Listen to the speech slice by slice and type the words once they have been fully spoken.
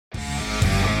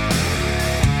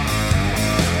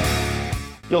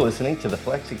You're listening to the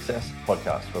Flex Success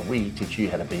Podcast, where we teach you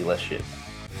how to be less shit.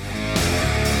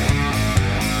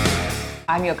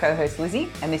 I'm your co-host Lizzie,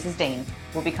 and this is Dean.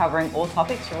 We'll be covering all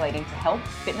topics relating to health,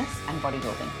 fitness, and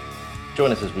bodybuilding.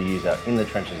 Join us as we use our in the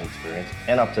trenches experience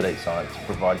and up-to-date science to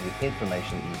provide you with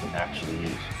information that you can actually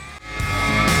use.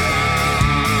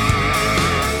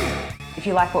 If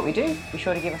you like what we do, be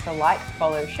sure to give us a like,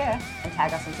 follow, share, and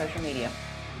tag us on social media.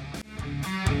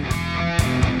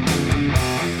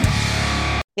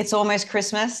 It's almost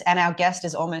Christmas, and our guest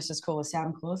is almost as cool as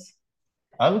Santa Claus.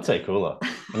 I would say cooler.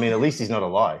 I mean, at least he's not a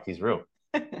lie. He's real.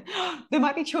 There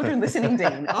might be children listening,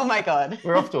 Dean. Oh my God.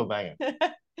 We're off to a banger.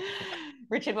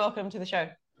 Richard, welcome to the show.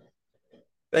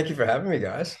 Thank you for having me,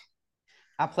 guys.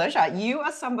 Our pleasure. You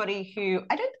are somebody who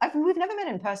we've never met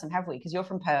in person, have we? Because you're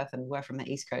from Perth and we're from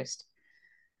the East Coast.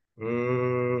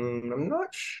 I'm not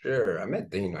sure. I met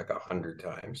Dean like 100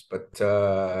 times, but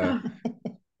I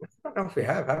don't know if we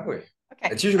have we?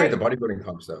 Okay. It's usually at the bodybuilding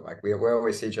comps though. Like we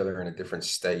always see each other in a different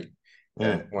state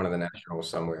at one of the nationals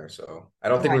somewhere. So I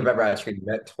don't think we've ever actually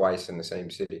met twice in the same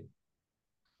city.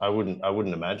 I wouldn't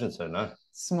imagine so, no.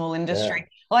 Small industry. Yeah.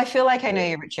 Well, I feel like I know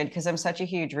you, Richard, because I'm such a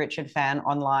huge Richard fan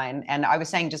online. And I was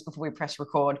saying just before we press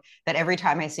record that every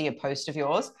time I see a post of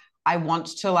yours, I want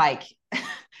to like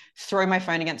throw my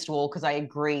phone against a wall because I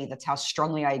agree. That's how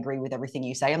strongly I agree with everything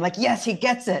you say. I'm like, yes, he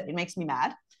gets it. It makes me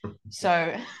mad.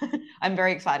 So I'm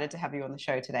very excited to have you on the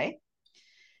show today.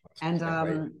 And I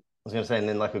was going to say, and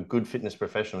then like a good fitness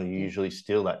professional, you usually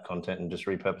steal that content and just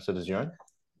repurpose it as your own.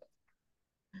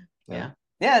 Yeah,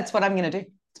 that's what I'm going to do.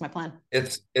 It's my plan.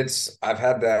 I've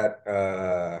had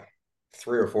that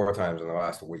 3 or 4 times in the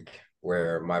last week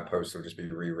where my posts will just be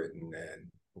rewritten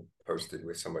and posted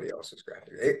with somebody else's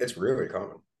graphic. It's really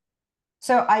common.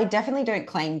 So I definitely don't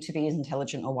claim to be as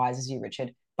intelligent or wise as you,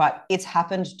 Richard, but it's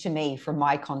happened to me from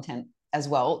my content as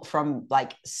well, from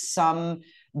like some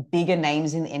bigger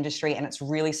names in the industry. And it's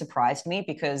really surprised me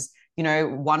because, you know,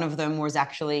 one of them was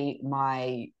actually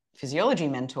my physiology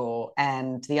mentor,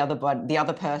 and the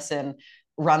other person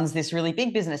runs this really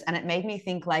big business. And it made me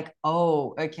think like,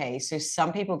 oh, okay, so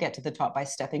some people get to the top by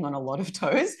stepping on a lot of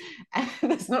toes, and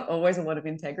there's not always a lot of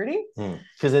integrity.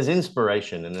 Because there's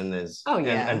inspiration, and then there's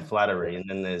and flattery, and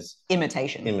then there's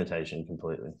imitation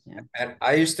completely. Yeah. And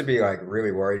I used to be like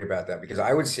really worried about that because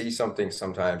I would see something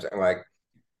sometimes, and like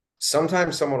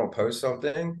sometimes someone will post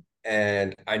something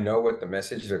and I know what the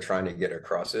message they're trying to get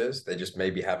across is. They just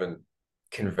maybe haven't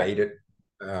conveyed it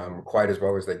quite as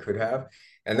well as they could have.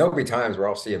 And there'll be times where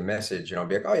I'll see a message and I'll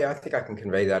be like, oh yeah, I think I can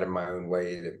convey that in my own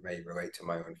way that may relate to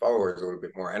my own followers a little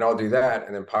bit more. And I'll do that.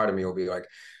 And then part of me will be like,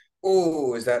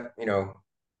 oh, is that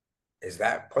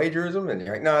plagiarism? And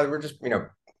you're like, no, we're just,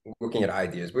 looking at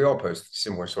ideas. We all post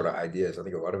similar sort of ideas. I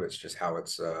think a lot of it's just how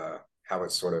it's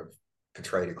sort of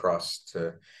portrayed across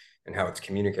and how it's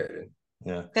communicated.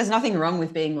 Yeah. There's nothing wrong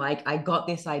with being like, I got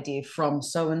this idea from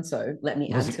so-and-so. Let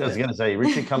me add to it. I was going to say,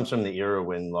 Richard comes from the era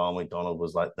when Lyle McDonald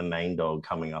was like the main dog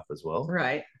coming up as well.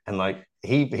 Right. And like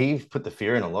he put the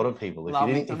fear in a lot of people.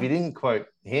 If you didn't quote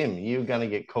him, you're going to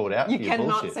get called out. You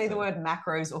cannot say the word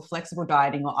macros or flexible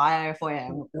dieting or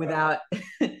IFOM without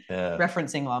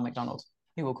referencing Lyle McDonald.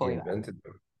 He will call you invented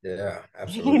them. Yeah,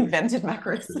 absolutely. He invented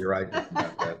macros. You're right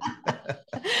about that.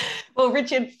 Well,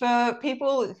 Richard, for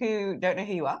people who don't know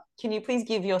who you are, can you please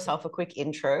give yourself a quick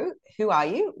intro? Who are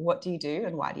you? What do you do?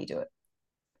 And why do you do it?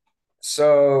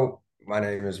 So my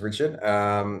name is Richard.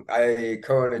 I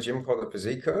co-own a gym called the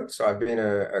Physique Code. So I've been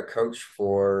a coach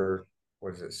for,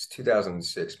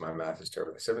 2006. My math is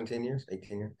terrible. 17 years,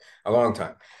 18 years, a long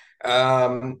time.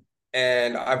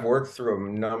 And I've worked through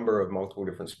a number of multiple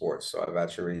different sports. So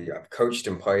I've coached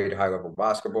and played high-level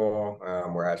basketball,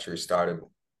 where I actually started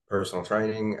personal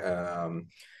training.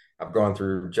 I've gone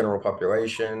through general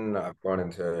population. I've gone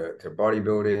into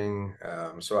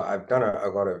bodybuilding. So I've done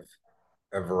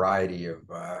a variety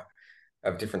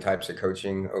of different types of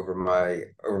coaching over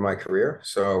my career.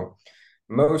 So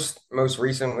most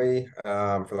recently,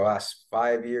 for the last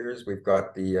 5 years, we've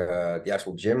got the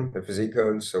actual gym, the Physique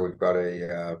Code. So we've got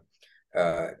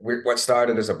what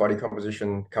started as a body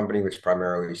composition company, which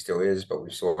primarily still is, but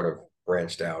we've sort of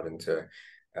branched out into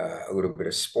a little bit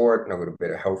of sport and a little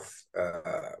bit of health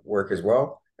work as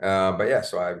well. But yeah,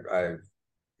 so I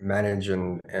manage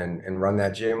and run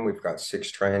that gym. We've got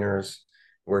 6 trainers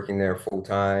working there full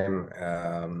time,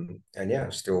 and yeah,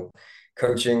 I'm still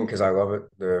coaching because I love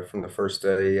it from the first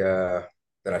day that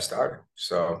I started.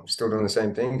 So I'm still doing the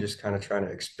same thing, just kind of trying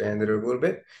to expand it a little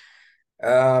bit.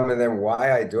 And then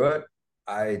why I do it,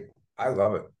 I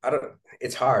love it.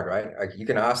 It's hard, right? Like you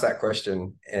can ask that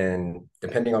question and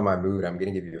depending on my mood, I'm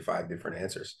going to give you 5 different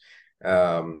answers.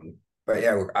 but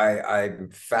yeah, look, I'm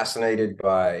fascinated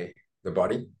by the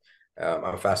body.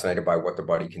 I'm fascinated by what the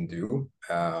body can do.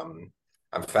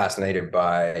 I'm fascinated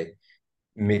by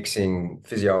mixing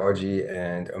physiology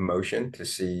and emotion to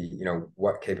see,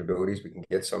 what capabilities we can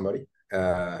get somebody,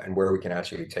 and where we can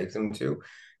actually take them to.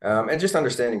 And just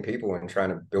understanding people and trying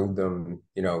to build them,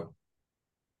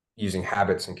 using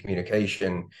habits and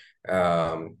communication,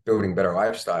 building better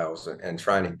lifestyles, and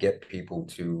trying to get people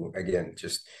to, again,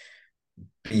 just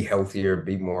be healthier,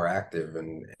 be more active.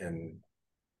 And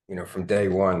from day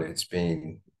one, it's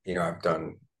been, I've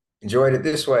done enjoyed it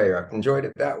this way, or I've enjoyed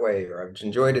it that way, or I've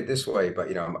enjoyed it this way.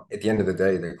 But at the end of the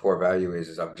day, the core value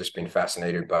is I've just been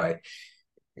fascinated by,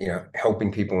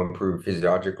 helping people improve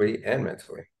physiologically and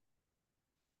mentally.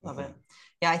 Love it.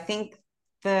 Yeah, I think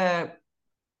the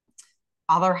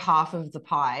other half of the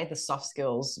pie, the soft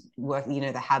skills work,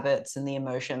 the habits and the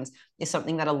emotions, is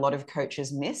something that a lot of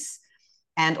coaches miss.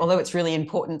 And although it's really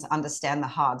important to understand the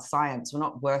hard science, we're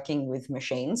not working with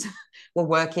machines. We're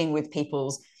working with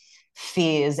people's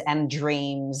fears and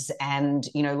dreams and,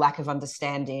 lack of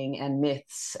understanding and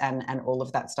myths and all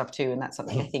of that stuff too. And that's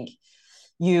something I think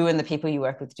you and the people you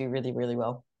work with do really, really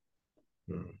well.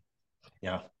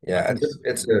 Yeah. Yeah,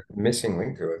 it's a missing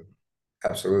link to it.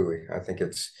 Absolutely. I think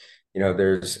it's,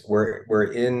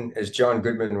 we're in, as John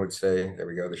Goodman would say, there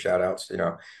we go, the shout outs,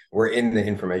 we're in the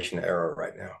information era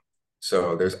right now.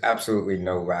 So there's absolutely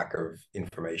no lack of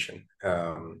information.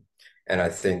 And I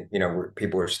think,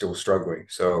 people are still struggling.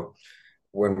 So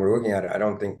when we're looking at it, I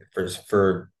don't think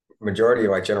for majority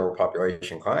of like general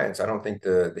population clients, I don't think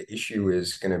the issue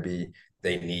is going to be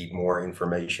they need more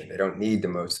information. They don't need the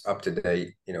most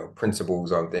up-to-date,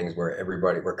 principles on things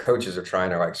where coaches are trying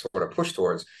to like sort of push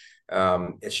towards.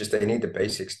 It's just they need the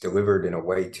basics delivered in a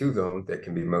way to them that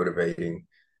can be motivating,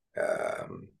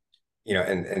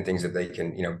 and things that they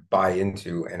can, buy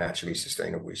into and actually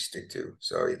sustainably stick to.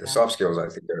 So the soft skills, I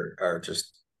think, are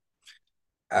just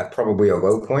at probably a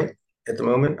low point at the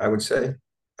moment, I would say.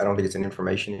 I don't think it's an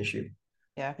information issue.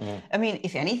 Yeah. I mean,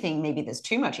 if anything, maybe there's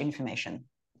too much information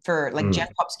for like Gen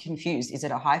Pop's confused. Is it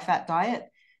a high fat diet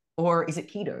or is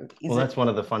it keto? That's one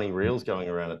of the funny reels going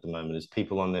around at the moment is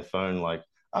people on their phone like,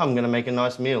 oh, I'm going to make a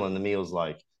nice meal. And the meal's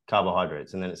like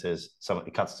carbohydrates. And then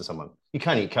it cuts to someone, you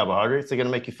can't eat carbohydrates. They're going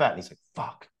to make you fat. And he's like,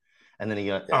 fuck. And then he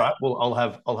goes, all right, well, I'll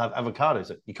have avocado.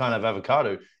 So you can't have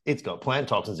avocado. It's got plant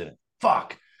toxins in it.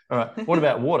 Fuck. All right. What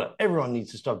about water? Everyone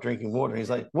needs to stop drinking water. And he's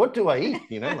like, what do I eat?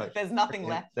 Like there's nothing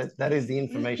left. That is the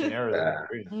information error.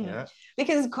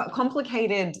 Because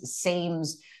complicated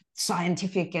seems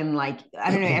scientific and like,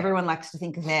 I don't know, everyone likes to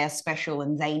think they're special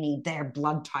and they need their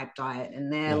blood type diet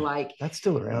and they're like, that's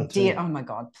still around too. Oh my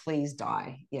God, please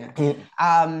die. Yeah.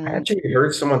 I actually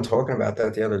heard someone talking about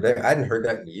that the other day. I hadn't heard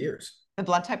that in years. The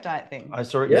blood type diet thing. I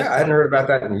saw it. Yeah, I hadn't heard about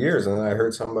that in years. And then I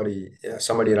heard somebody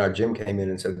in our gym came in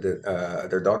and said that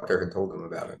their doctor had told them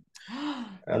about it.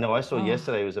 I know I saw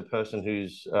yesterday was a person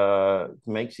who's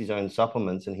makes his own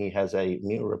supplements and he has a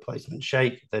meal replacement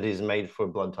shake that is made for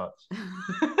blood types.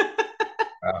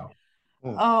 Wow.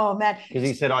 Oh man. Because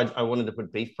he said I wanted to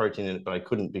put beef protein in it, but I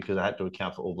couldn't because I had to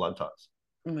account for all blood types.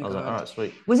 Oh my God. Was like, all right,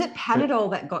 sweet. Was it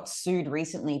Panadol that got sued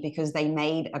recently because they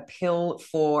made a pill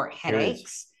for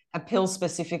headaches, a pill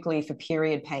specifically for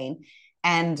period pain?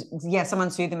 And yeah,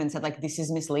 someone sued them and said, like, this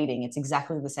is misleading. It's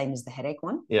exactly the same as the headache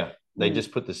one. Yeah. They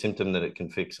just put the symptom that it can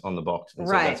fix on the box. And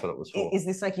right. So that's what it was for. Is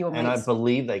this like your And I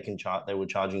believe they were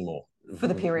charging more. For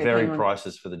the period pain. Very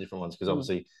prices for the different ones. Because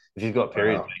obviously, if you've got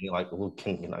period pain, you're like, well,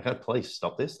 can I please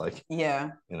stop this? Like,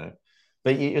 yeah.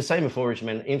 But you're saying before, Richard,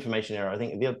 man, information error. I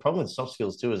think the problem with soft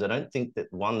skills too is I don't think that,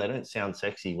 one, they don't sound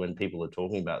sexy when people are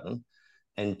talking about them.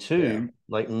 And two,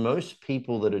 like most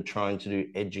people that are trying to do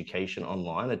education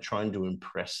online are trying to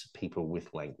impress people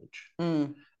with language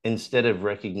instead of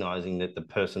recognizing that the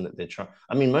person that they're trying.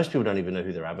 I mean, most people don't even know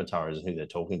who their avatar is and who they're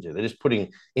talking to. They're just putting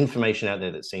information out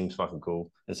there that seems fucking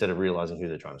cool instead of realizing who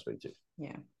they're trying to speak to.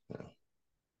 Yeah.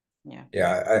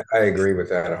 I agree with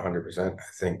that 100%. I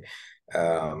think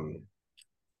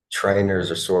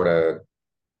trainers are sort of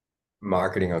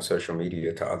marketing on social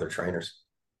media to other trainers.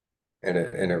 And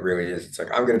it really is. It's like,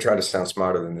 I'm going to try to sound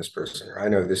smarter than this person, or I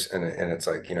know this. And it's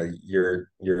like,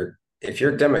 if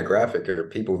your demographic are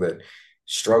people that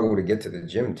struggle to get to the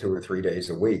gym 2 or 3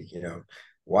 days a week,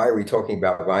 why are we talking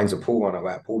about lines of pool on a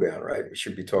lat pull down, right? We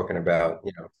should be talking about,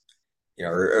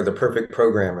 or the perfect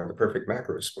program or the perfect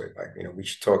macro split. Like, we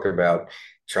should talk about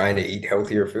trying to eat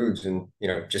healthier foods and,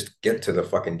 just get to the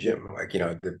fucking gym. Like,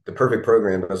 the perfect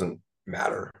program doesn't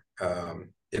matter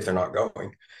if they're not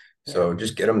going. So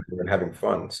just get them there and having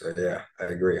fun. So yeah, I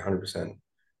agree 100%.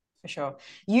 For sure.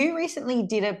 You recently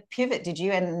did a pivot, did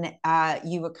you? And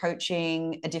you were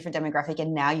coaching a different demographic,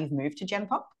 and now you've moved to Gen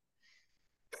Pop.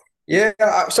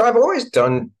 Yeah, so I've always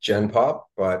done Gen Pop,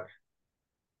 but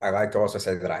I like to also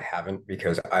say that I haven't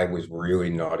because I was really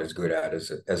not as good at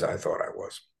it as I thought I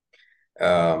was.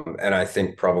 And I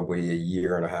think probably a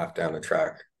year and a half down the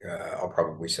track, I'll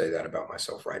probably say that about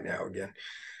myself right now again.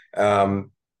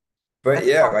 Um, but That's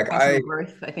yeah, part of personal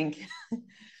growth, I think.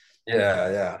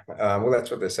 well,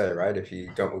 that's what they say, right? If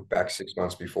you don't look back 6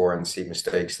 months before and see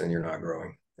mistakes, then you're not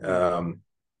growing.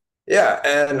 Yeah,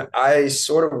 and I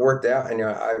sort of worked out, and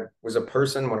I was a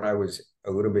person when I was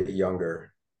a little bit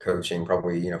younger, coaching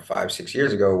probably 5, 6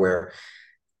 years ago, where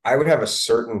I would have a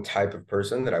certain type of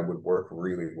person that I would work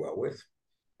really well with.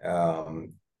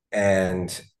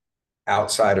 And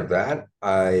outside of that,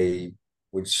 I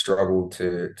would struggle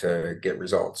to get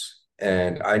results.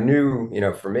 And I knew,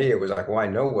 for me, it was like, well, I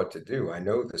know what to do. I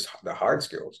know the hard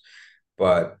skills,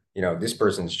 but this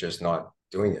person's just not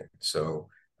doing it. So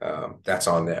that's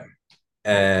on them.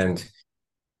 And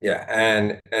yeah,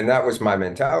 and that was my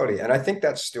mentality. And I think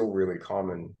that's still really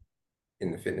common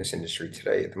in the fitness industry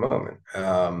today at the moment.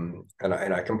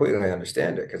 And I completely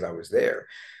understand it because I was there.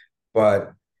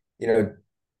 But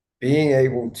being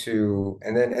able to,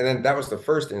 and then that was the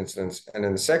first instance, and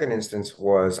then the second instance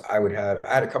was I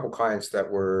had a couple clients that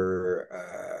were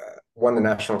won the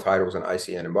national titles in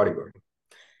ICN and bodybuilding,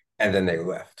 and then they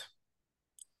left.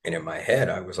 And in my head,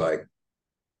 I was like,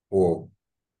 well,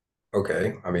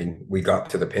 okay, I mean, we got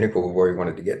to the pinnacle of where we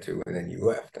wanted to get to, and then you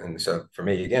left. And so for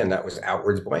me, again, that was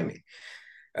outwards blaming.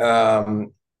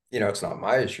 It's not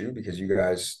my issue because you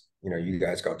guys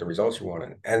got the results you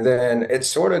wanted. And then it's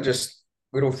sort of just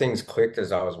little things clicked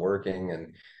as I was working,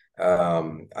 and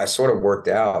I sort of worked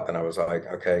out, and I was like,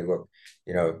 okay, look,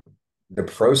 the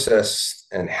process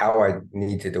and how I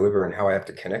need to deliver and how I have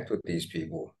to connect with these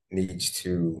people needs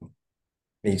to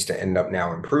end up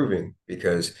now improving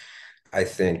because I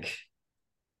think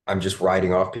I'm just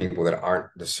writing off people that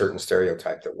aren't the certain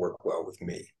stereotype that work well with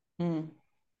me. And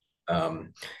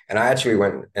I actually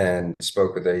went and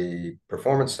spoke with a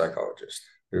performance psychologist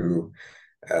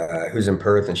who's in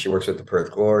Perth, and she works with the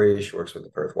Perth Glory. She works with the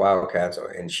Perth Wildcats,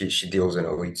 and she deals in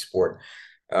elite sport.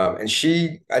 And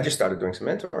I just started doing some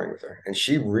mentoring with her, and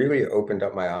she really opened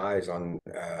up my eyes on,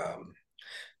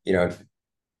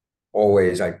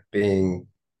 always like being,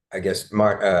 I guess,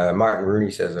 Martin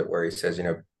Rooney says it, where he says,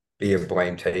 be a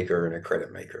blame taker and a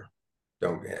credit maker.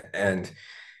 Don't be.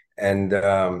 And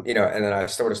then I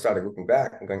sort of started looking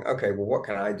back and going, okay, well, what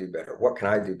can I do better? What can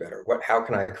I do better? How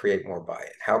can I create more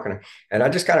buy-in? And I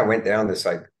just kind of went down this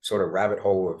like sort of rabbit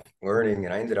hole of learning,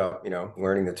 and I ended up,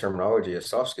 learning the terminology of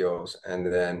soft skills. And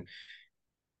then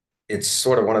it's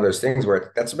sort of one of those things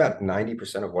where that's about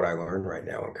 90% of what I learned right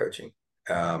now in coaching.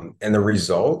 And the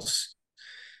results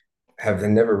have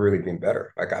never really been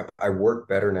better. Like I work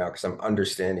better now because I'm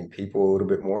understanding people a little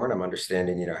bit more, and I'm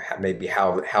understanding, maybe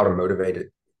how to motivate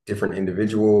different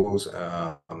individuals,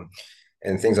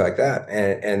 and things like that.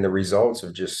 And the results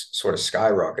have just sort of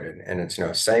skyrocketed. And it's,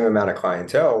 same amount of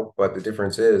clientele, but the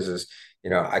difference is,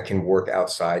 I can work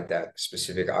outside that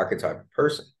specific archetype of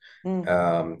person.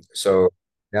 So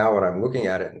now when I'm looking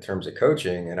at it in terms of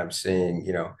coaching, and I'm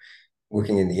seeing,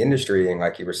 looking in the industry, and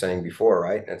like you were saying before,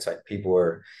 right? And it's like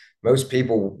most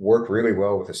people work really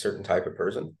well with a certain type of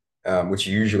person, which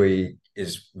usually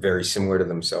is very similar to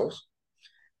themselves.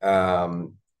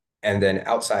 And then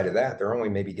outside of that, they're only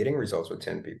maybe getting results with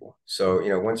 10 people. So,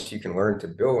 once you can learn to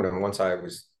build, and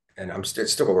I'm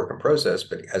still a work in process,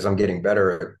 but as I'm getting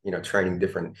better at, training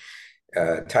different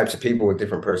types of people with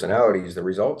different personalities, the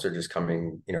results are just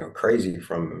coming, crazy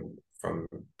from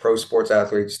pro sports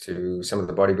athletes to some of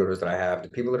the bodybuilders that I have, to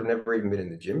people that have never even been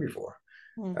in the gym before.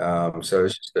 So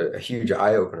it's just a huge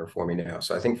eye opener for me now.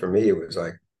 So I think for me, it was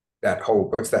like that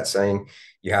whole, what's that saying?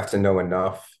 You have to know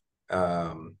enough.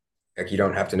 Like you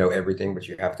don't have to know everything, but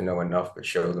you have to know enough, but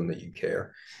show them that you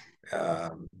care.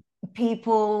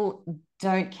 People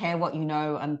don't care what you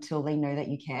know until they know that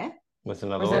you care. With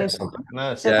another one.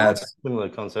 No, it's similar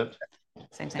concept.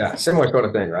 Same. Yeah, similar sort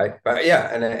of thing, right? But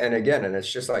yeah, and again, and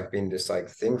it's just like being this like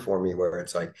thing for me where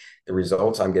it's like the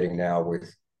results I'm getting now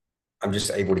I'm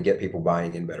just able to get people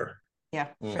buying in better. Yeah,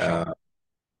 for sure.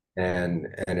 And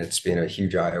it's been a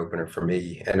huge eye opener for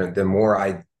me. And the more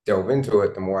I delve into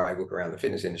it, the more I look around the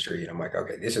fitness industry, and I'm like,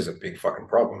 okay, this is a big fucking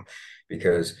problem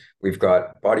because we've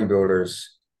got bodybuilders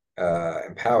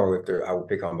and powerlifter. I will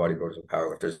pick on bodybuilders and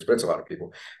powerlifters, but it's a lot of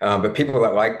people. But people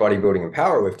that like bodybuilding and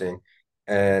powerlifting,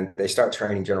 and they start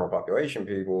training general population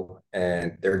people,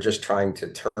 and they're just trying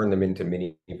to turn them into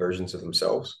mini versions of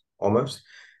themselves almost.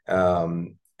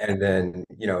 And then,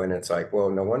 and it's like, well,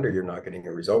 no wonder you're not getting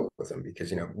a result with them,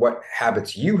 because, what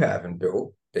habits you haven't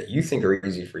built that you think are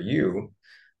easy for you,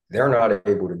 they're not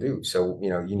able to do. So,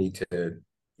 you need to,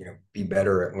 be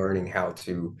better at learning how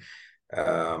to,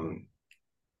 um,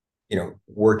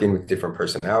 working with different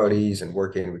personalities and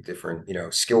working with different,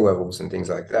 skill levels and things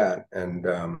like that. And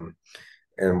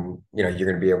you're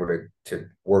going to be able to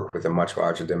work with a much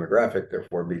larger demographic,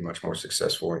 therefore be much more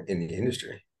successful in the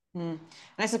industry. And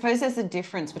I suppose there's a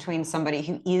difference between somebody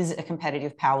who is a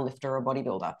competitive powerlifter or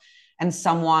bodybuilder and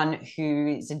someone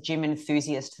who is a gym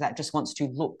enthusiast that just wants to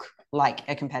look like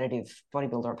a competitive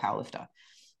bodybuilder or powerlifter.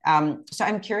 So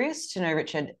I'm curious to know,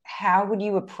 Richard, how would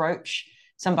you approach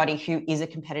somebody who is a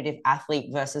competitive athlete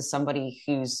versus somebody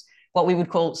who's what we would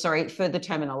call, sorry for the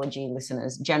terminology,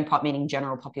 listeners, Gen Pop meaning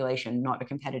general population, not a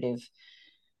competitive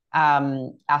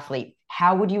athlete.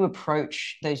 How would you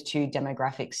approach those two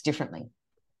demographics differently?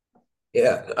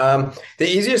 Yeah. The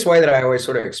easiest way that I always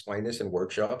sort of explain this in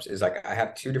workshops is like I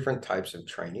have two different types of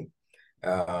training.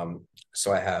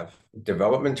 So I have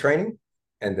development training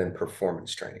and then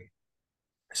performance training.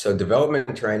 So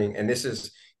development training, and this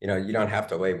is, you don't have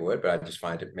to label it, but I just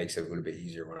find it makes it a little bit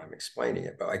easier when I'm explaining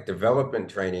it. But like development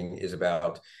training is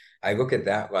about, I look at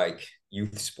that like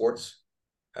youth sports.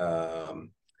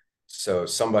 So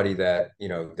somebody that,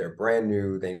 they're brand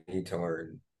new, they need to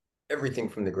learn everything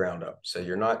from the ground up. So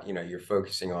you're not, you're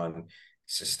focusing on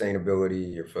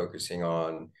sustainability, you're focusing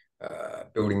on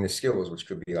building the skills, which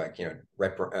could be like,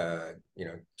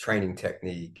 training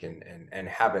technique and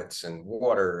habits and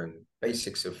water and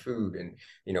basics of food and,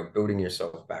 building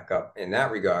yourself back up in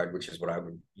that regard, which is what I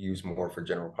would use more for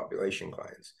general population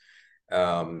clients.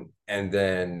 And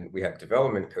then we have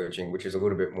development coaching, which is a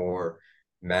little bit more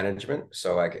management.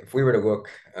 So like if we were to look,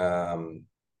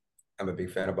 I'm a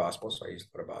big fan of basketball, so I use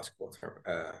a lot of basketball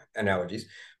analogies,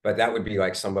 but that would be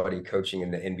like somebody coaching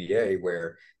in the NBA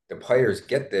where the players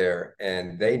get there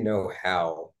and they know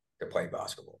how to play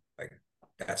basketball. Like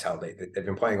that's how they've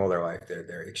been playing all their life.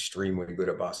 They're extremely good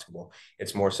at basketball.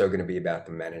 It's more so going to be about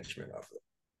the management of it.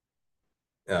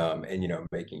 And,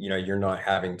 making, you're not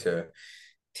having to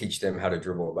teach them how to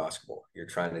dribble a basketball. You're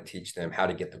trying to teach them how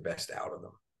to get the best out of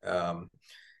them.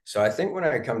 So I think when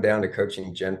I come down to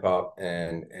coaching Gen Pop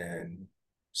and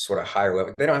sort of higher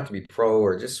level, they don't have to be pro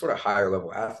or just sort of higher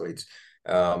level athletes.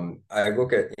 I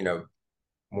look at,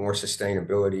 more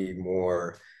sustainability,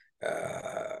 more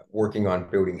working on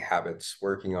building habits,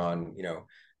 working on,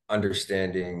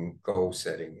 understanding goal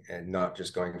setting and not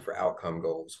just going for outcome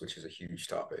goals, which is a huge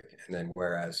topic. And then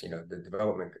whereas, the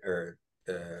development or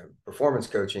the performance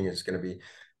coaching is going to be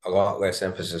a lot less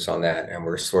emphasis on that. And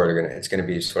we're sort of it's going to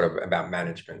be sort of about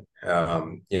management,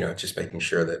 just making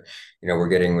sure that, we're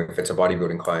getting, if it's a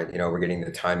bodybuilding client, we're getting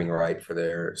the timing right for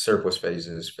their surplus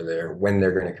phases, for their, when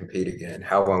they're going to compete again,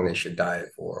 how long they should diet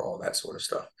for, all that sort of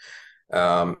stuff.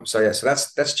 So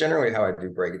that's generally how I do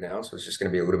break it down. So it's just going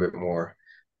to be a little bit more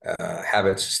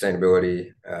habit,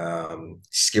 sustainability,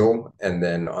 skill. And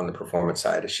then on the performance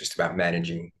side, it's just about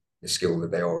managing the skill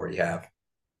that they already have.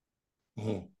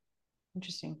 Mm-hmm.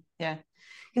 Interesting. Yeah.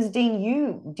 Because Dean,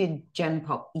 you did Gen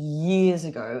Pop years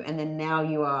ago, and then now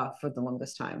you are, for the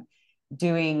longest time,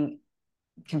 doing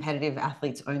competitive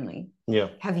athletes only. Yeah.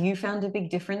 Have you found a big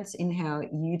difference in how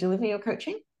you deliver your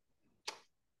coaching?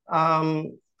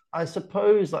 I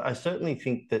suppose I certainly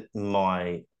think that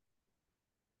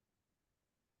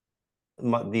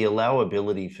the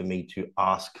allowability for me to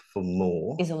ask for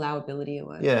more is allowability a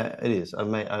word? Yeah, it is. I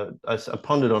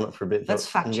pondered on it for a bit. Let's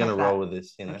fact check. I'm going to roll with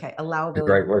this. Okay, allowability.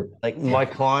 Great word. Like my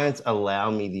clients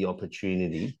allow me the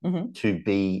opportunity to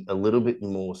be a little bit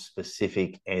more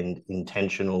specific and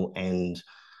intentional and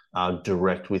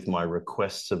direct with my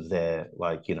requests of their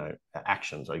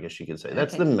actions. I guess you could say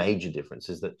that's the major difference.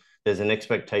 Is that there's an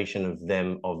expectation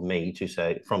of me to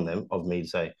say,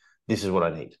 this is what I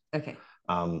need. Okay.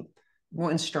 More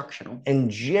instructional.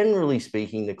 And generally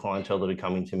speaking, the clientele that are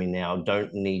coming to me now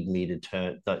don't need me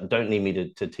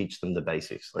to teach them the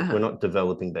basics. Like we're not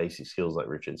developing basic skills like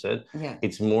Richard said. Yeah.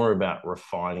 It's more about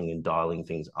refining and dialing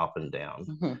things up and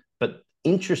down. But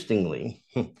interestingly,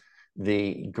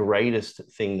 the greatest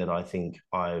thing that I think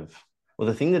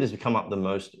the thing that has come up the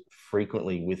most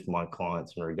frequently with my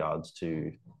clients in regards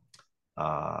to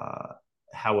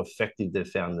how effective they've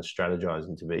found the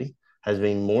strategizing to be has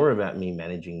been more about me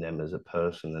managing them as a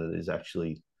person than it is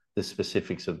actually the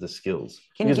specifics of the skills.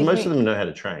 Because most of them know how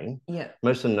to train. Yeah.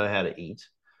 Most of them know how to eat.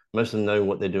 Most of them know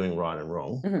what they're doing right and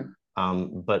wrong.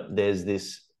 But there's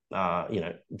this,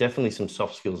 definitely some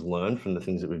soft skills learned from the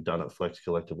things that we've done at Flex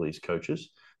collectively as coaches.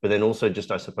 But then also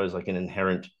just, I suppose, like an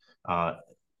inherent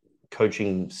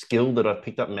coaching skill that I've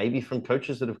picked up maybe from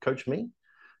coaches that have coached me.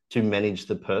 to manage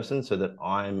the person so that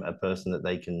I'm a person that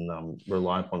they can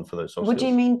rely upon for those soft What skills. do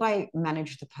you mean by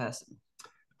manage the person?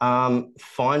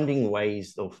 Finding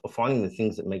ways of finding the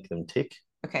things that make them tick.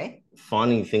 Okay.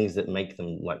 Finding things that make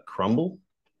them like crumble,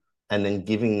 and then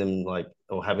giving them like,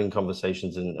 or having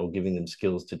conversations or giving them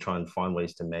skills to try and find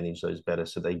ways to manage those better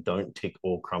so they don't tick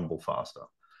or crumble faster.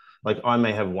 Like I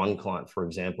may have one client, for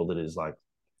example, that is like,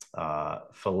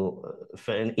 for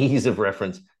an ease of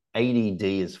reference, ADD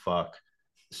as fuck,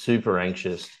 super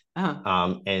anxious,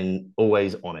 and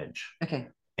always on edge. Okay.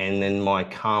 And then my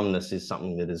calmness is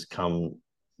something that has come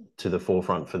to the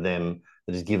forefront for them,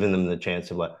 that has given them the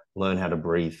chance of like learn how to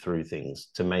breathe through things,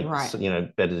 to make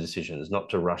better decisions, not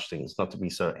to rush things, not to be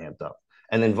so amped up,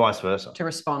 and then vice versa, to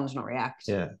respond, not react.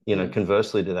 Yeah,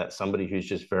 conversely to that, somebody who's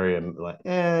just very like,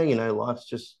 life's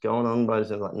just going on, but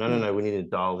it's like, no, we need to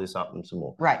dial this up and some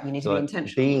more. Right, you need to be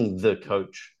intentional. Being the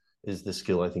coach is the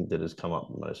skill I think that has come up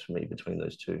most for me between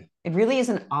those two. It really is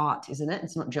an art, isn't it?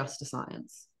 It's not just a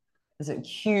science. There's a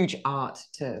huge art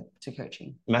to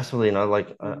coaching. Massively. And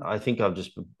I think I've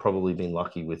just probably been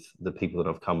lucky with the people that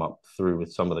I've come up through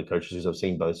with some of the coaches, because I've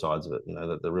seen both sides of it.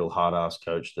 The real hard ass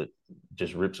coach that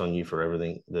just rips on you for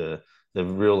everything. The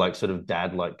real like sort of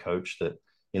dad like coach that,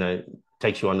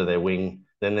 takes you under their wing.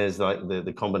 Then there's like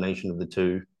the combination of the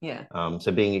two. Yeah.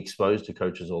 So being exposed to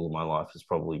coaches all of my life has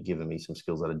probably given me some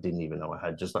skills that I didn't even know I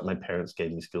had, just like my parents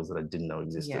gave me skills that I didn't know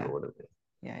existed or whatever.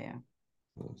 Yeah.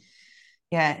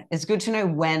 Yeah, it's good to know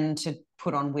when to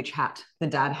put on which hat, the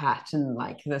dad hat and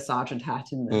like the sergeant hat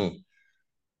and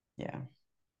yeah.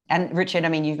 And Richard, I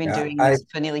mean, you've been doing this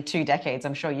for nearly 2 decades.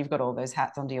 I'm sure you've got all those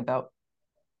hats under your belt.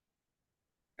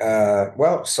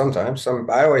 Well, sometimes.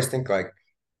 I always think like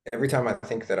every time I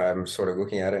think that I'm sort of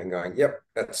looking at it and going, yep,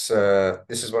 that's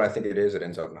this is what I think it is, it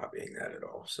ends up not being that at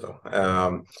all. So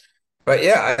but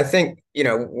yeah, I think,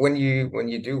 when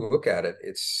you do look at it,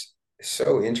 it's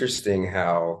so interesting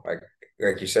how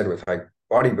like you said with like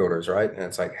bodybuilders, right? And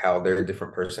it's like how their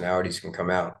different personalities can come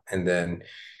out, and then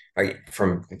like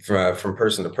from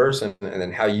person to person, and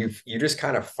then how you just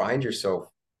kind of find yourself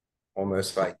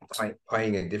almost like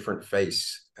playing a different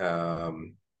face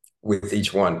with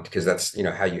each one, because that's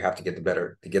how you have to get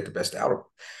the best out of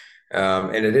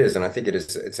them. And it is, and I think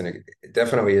it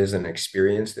definitely is an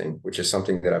experience thing, which is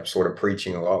something that I'm sort of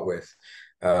preaching a lot with.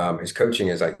 Is coaching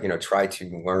is like, try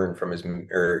to learn from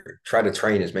try to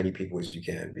train as many people as you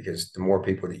can, because the more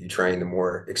people that you train, the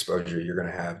more exposure you're going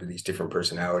to have to these different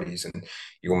personalities, and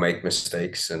you'll make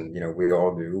mistakes, and we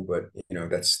all do, but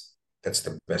that's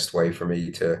the best way for me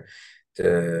to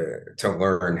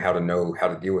learn how to know how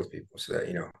to deal with people, so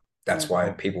that that's why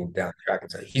people down the track can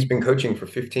say he's been coaching for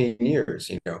 15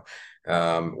 years,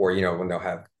 or when they'll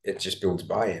have, it just builds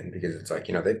buy-in, because it's like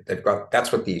they've got,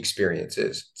 that's what the experience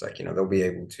is. It's like they'll be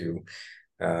able to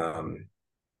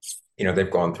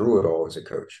they've gone through it all as a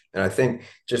coach. And I think,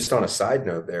 just on a side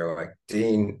note there, like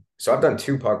Dean, so I've done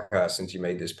 2 podcasts since you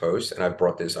made this post, and I've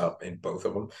brought this up in both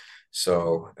of them,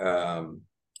 so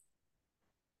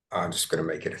I'm just going to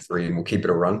make it a 3 and we'll keep it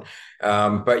a run.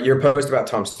 But your post about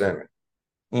Tom Stanley,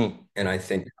 and I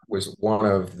think was one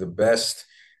of the best,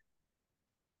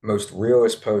 most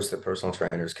realist posts that personal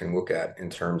trainers can look at in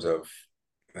terms of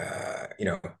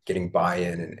getting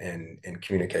buy-in and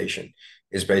communication,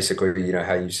 is basically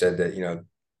how you said that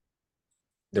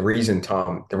the reason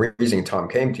Tom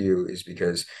came to you is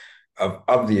because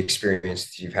of the experience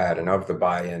that you've had, and of the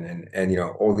buy-in, and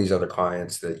all these other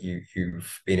clients that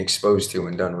you've been exposed to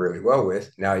and done really well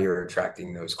with. Now you're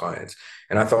attracting those clients,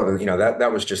 and I thought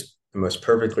that was just the most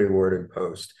perfectly worded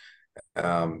post,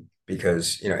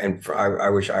 because I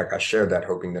wish I shared that,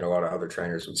 hoping that a lot of other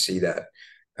trainers would see that,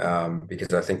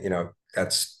 because I think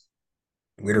that's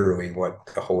literally what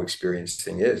the whole experience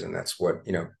thing is, and that's what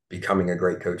becoming a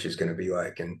great coach is going to be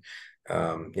like. And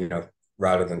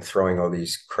rather than throwing all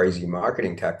these crazy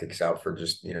marketing tactics out for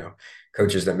just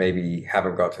coaches that maybe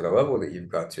haven't got to the level that you've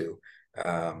got to,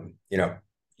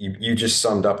 you just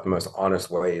summed up the most honest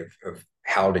way of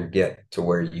how to get to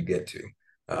where you get to.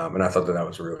 And I thought that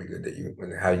was really good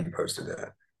how you posted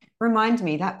that. Remind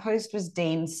me, that post was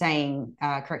Dean saying,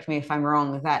 correct me if I'm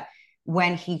wrong, that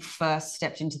when he first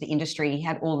stepped into the industry, he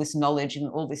had all this knowledge and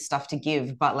all this stuff to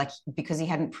give, but like, because he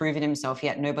hadn't proven himself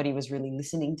yet, nobody was really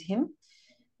listening to him.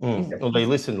 Well, they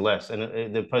listened less.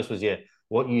 And the post was,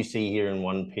 what you see here in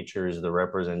one picture is the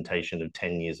representation of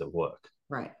 10 years of work.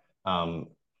 Right.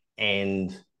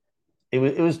 And it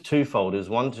was twofold. It was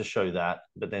one, to show that,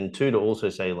 but then 2, to also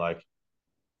say, like,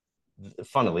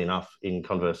 funnily enough, in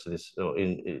converse to this, or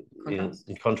in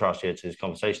contrast here to this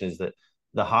conversation, is that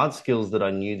the hard skills that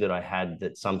I knew that I had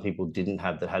that some people didn't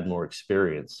have, that had more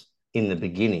experience in the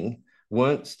beginning,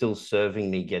 weren't still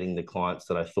serving me getting the clients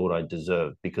that I thought I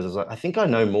deserved, because I was like, I think I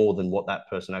know more than what that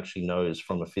person actually knows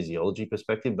from a physiology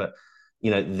perspective. But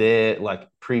their like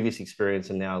previous experience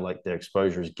and now like their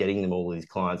exposure is getting them all of these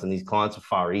clients, and these clients are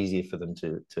far easier for them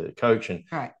to coach. And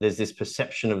there's this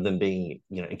perception of them being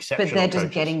exceptional, but they're just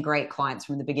coaches getting great clients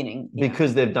from the beginning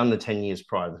because they've done the 10 years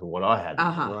prior to what I had,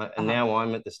 right? And now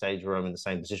I'm at the stage where I'm in the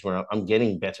same position where I'm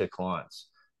getting better clients,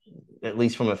 at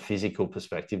least from a physical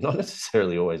perspective, not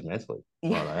necessarily always mentally.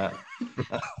 But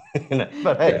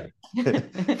hey,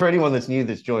 for anyone that's new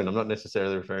that's joined, I'm not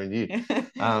necessarily referring to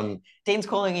you. Dean's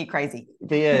calling you crazy.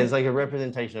 But yeah, it's like a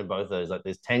representation of both of those. Like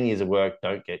there's 10 years of work.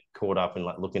 Don't get caught up in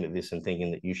like looking at this and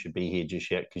thinking that you should be here just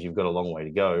yet, because you've got a long way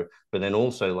to go. But then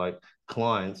also like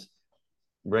clients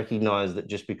recognize that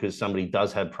just because somebody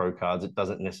does have pro cards, it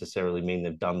doesn't necessarily mean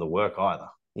they've done the work either,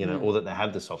 or that they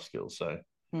have the soft skills. So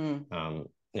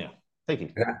yeah, thank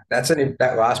you.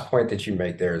 That last point that you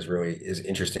make there is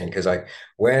interesting, because like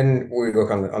when we look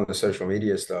on the social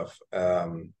media stuff,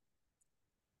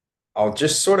 I'll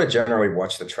just sort of generally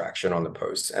watch the traction on the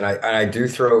posts, and I do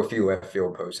throw a few left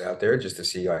field posts out there just to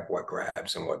see like what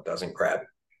grabs and what doesn't grab.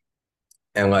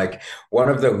 And like one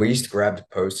of the least grabbed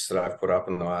posts that I've put up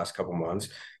in the last couple months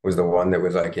was the one that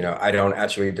was like, I don't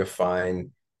actually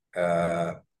define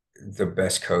the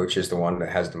best coach as the one that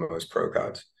has the most pro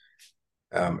cards.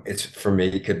 It's for me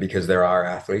because there are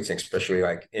athletes, especially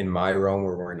like in my realm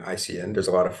where we're in ICN, there's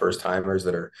a lot of first timers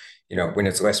that are, when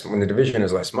the division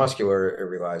is less muscular, it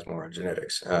relies more on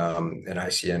genetics, and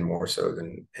ICN more so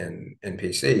than in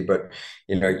PC. But,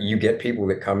 you get people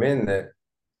that come in that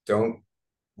don't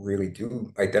really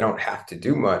do, like, they don't have to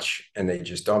do much and they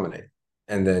just dominate.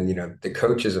 And then, the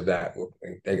coaches of that,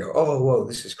 they go, oh, whoa,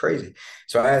 this is crazy.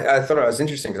 So I thought it was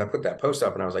interesting because I put that post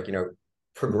up and I was like,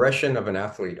 progression of an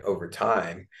athlete over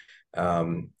time,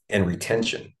 and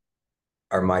retention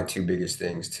are my two biggest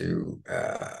things to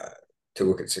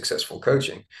look at successful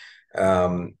coaching.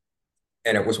 And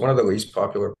it was one of the least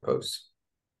popular posts.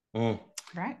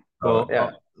 Right. Well,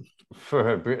 yeah.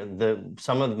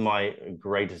 Some of my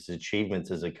greatest achievements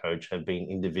as a coach have been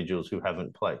individuals who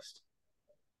haven't placed.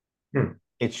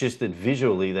 It's just that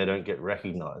visually they don't get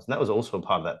recognized. And that was also a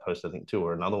part of that post, I think, too,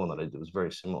 or another one that I did was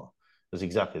very similar. It was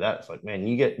exactly that. It's like, man,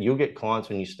 you'll get clients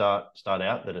when you start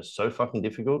out that are so fucking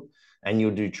difficult, and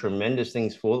you'll do tremendous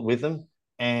things with them,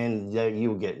 and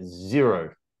you'll get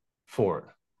zero for it,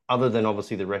 other than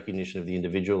obviously the recognition of the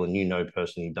individual, and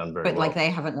personally you've done very well. But like they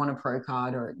haven't won a pro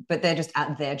card, but they're just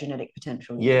at their genetic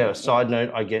potential. Yeah. Side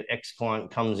note, I get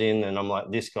ex-client comes in and I'm like,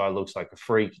 this guy looks like a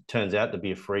freak. Turns out to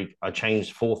be a freak. I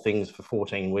changed 4 things for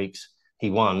 14 weeks. He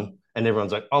won. And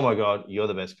everyone's like, oh my God, you're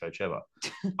the best coach ever.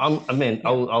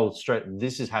 I'll straight,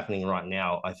 this is happening right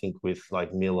now, I think, with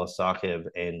like Milos Sarkev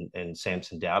and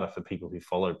Samson Dowder, for people who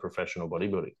follow professional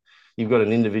bodybuilding. You've got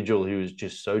an individual who is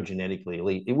just so genetically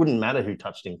elite. It wouldn't matter who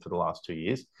touched him for the last 2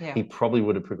 years. Yeah. He probably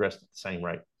would have progressed at the same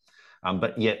rate.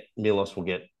 But yet Milos will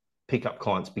get pickup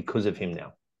clients because of him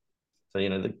now. So,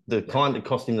 the client that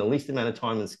cost him the least amount of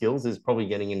time and skills is probably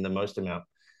getting him the most amount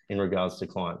in regards to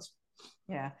clients.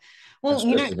 Yeah. Well,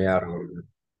 me out a little bit.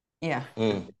 Yeah.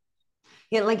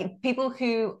 Yeah, like people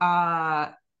who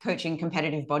are coaching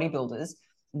competitive bodybuilders,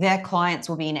 their clients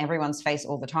will be in everyone's face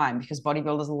all the time, because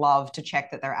bodybuilders love to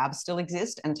check that their abs still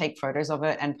exist and take photos of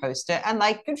it and post it. And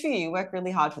like, good for you, work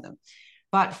really hard for them.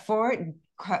 But for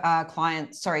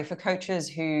for coaches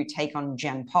who take on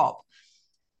Gen Pop,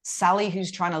 Sally,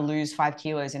 who's trying to lose 5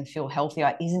 kilos and feel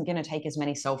healthier, isn't going to take as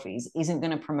many selfies, isn't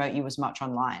going to promote you as much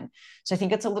online. So I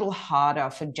think it's a little harder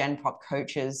for Gen Pop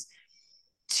coaches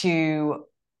to,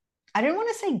 I don't want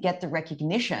to say get the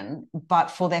recognition, but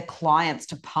for their clients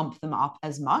to pump them up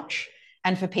as much,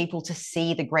 and for people to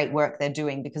see the great work they're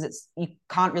doing, because you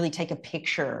can't really take a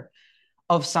picture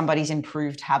of somebody's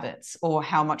improved habits or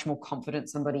how much more confident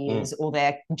somebody is or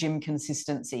their gym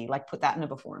consistency, like put that in a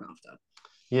before and after.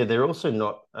 Yeah, they're also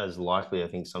not as likely, I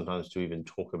think, sometimes to even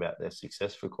talk about their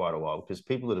success for quite a while, because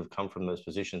people that have come from those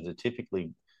positions are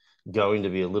typically going to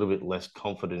be a little bit less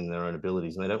confident in their own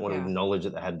abilities, and they don't want to acknowledge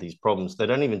that they had these problems. They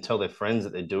don't even tell their friends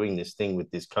that they're doing this thing with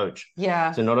this coach.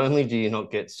 Yeah. So not only do you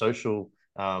not get social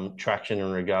traction in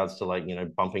regards to like,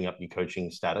 bumping up your coaching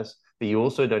status, but you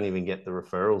also don't even get the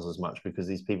referrals as much, because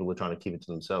these people are trying to keep it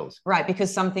to themselves. Right,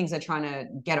 because some things they're trying to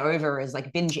get over is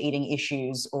like binge eating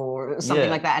issues or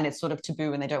something like that, and it's sort of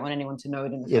taboo and they don't want anyone to know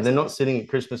it in the they're not sitting at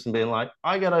Christmas and being like,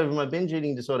 I got over my binge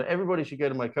eating disorder, everybody should go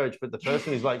to my coach. But the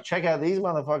person who's like, check out these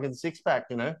motherfucking six-pack,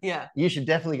 you should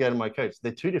definitely go to my coach.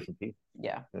 They're two different people.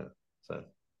 Yeah. So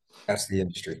that's the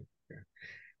industry.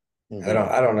 I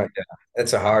don't know. Yeah.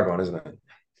 It's a hard one, isn't it?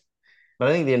 But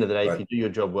I think at the end of the day, if you do your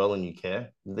job well and you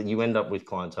care, then you end up with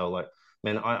clientele. Like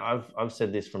Man, I've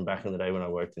said this from back in the day when I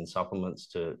worked in supplements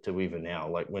to even now.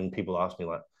 Like when people ask me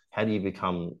like, how do you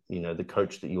become, the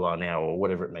coach that you are now or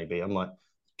whatever it may be? I'm like,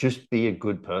 just be a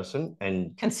good person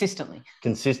and consistently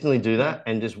do that,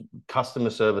 and just customer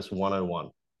service 101.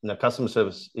 Now, customer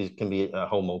service can be a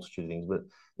whole multitude of things, but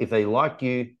if they like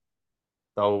you,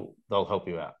 they'll help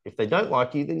you out. If they don't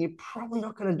like you, then you're probably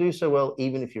not going to do so well,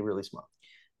 even if you're really smart.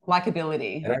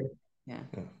 Likability. Yeah.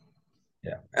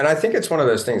 Yeah. And I think it's one of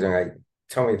those things, and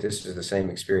tell me if this is the same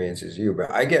experience as you,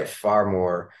 but I get far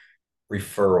more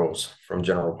referrals from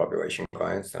general population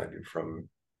clients than I do from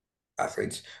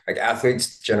athletes. Like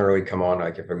athletes generally come on,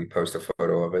 like if we post a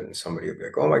photo of it and somebody will be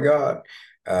like, oh my God.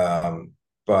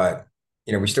 But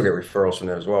we still get referrals from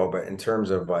there as well. But in terms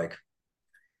of like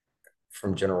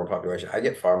from general population, I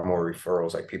get far more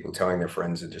referrals, like people telling their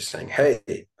friends and just saying,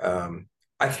 hey,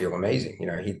 I feel amazing.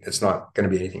 It's not going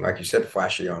to be anything, like you said,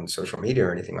 flashy on social media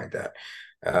or anything like that.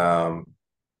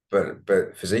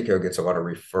 But Physico gets a lot of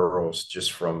referrals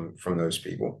just from those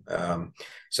people.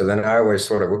 So then I always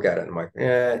sort of look at it and I'm like,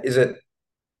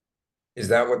 is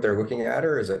that what they're looking at,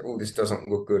 or is it, oh, this doesn't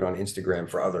look good on Instagram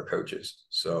for other coaches?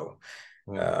 So,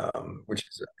 which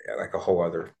is like a whole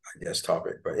other, I guess,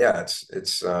 topic. But yeah,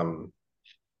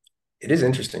 it is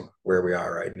interesting where we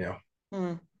are right now.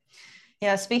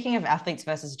 Yeah, speaking of athletes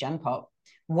versus Gen Pop,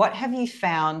 what have you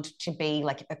found to be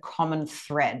like a common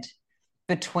thread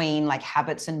between like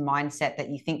habits and mindset that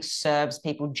you think serves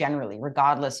people generally,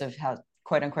 regardless of how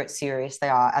quote unquote serious they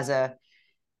are as a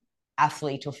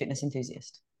athlete or fitness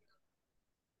enthusiast?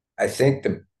 I think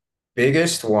the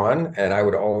biggest one, and I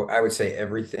would say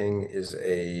everything is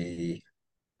a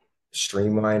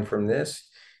streamline from this,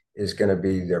 is going to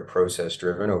be their process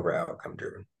driven over outcome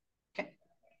driven. Okay.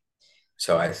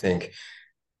 So I think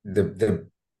the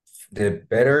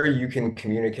better you can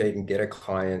communicate and get a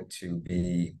client to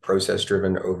be process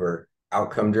driven over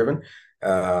outcome driven,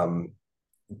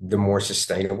 the more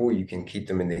sustainable you can keep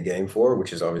them in the game for,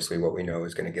 which is obviously what we know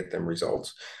is going to get them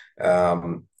results.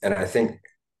 And I think,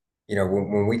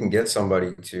 when we can get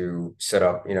somebody to set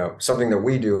up, something that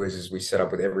we do is we set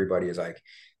up with everybody is like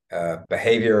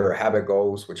behavior or habit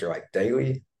goals, which are like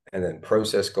daily, and then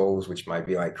process goals, which might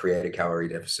be like create a calorie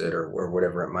deficit or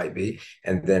whatever it might be,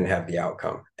 and then have the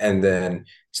outcome. And then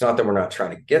it's not that we're not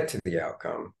trying to get to the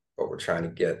outcome, but we're trying to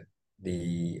get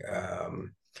the,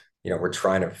 we're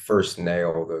trying to first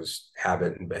nail those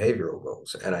habit and behavioral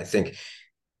goals. And I think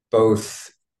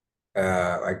both,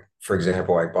 like, for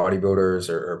example, like bodybuilders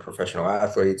or professional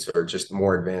athletes or just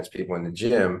more advanced people in the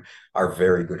gym are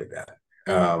very good at that.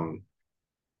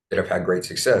 That have had great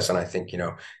success. And I think,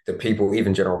 the people,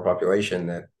 even general population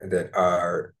that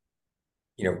are,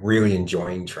 really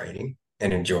enjoying training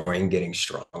and enjoying getting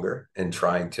stronger and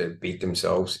trying to beat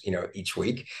themselves, each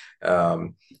week.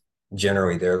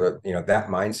 Generally they're, that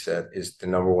mindset is the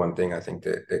number one thing I think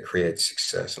that creates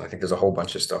success. And I think there's a whole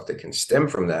bunch of stuff that can stem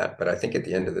from that. But I think at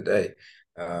the end of the day,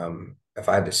 if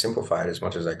I had to simplify it as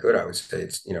much as I could, I would say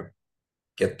it's,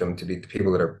 get them to be the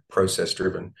people that are process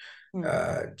driven.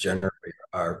 Generally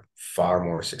are far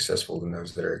more successful than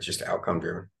those that are just outcome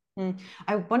driven.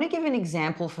 I want to give an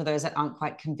example for those that aren't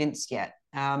quite convinced yet.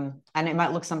 And it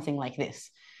might look something like this.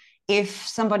 If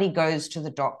somebody goes to the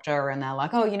doctor and they're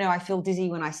like, oh, I feel dizzy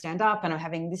when I stand up and I'm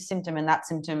having this symptom and that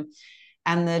symptom.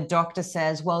 And the doctor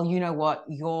says, well, you know what?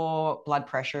 Your blood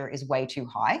pressure is way too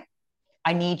high.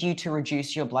 I need you to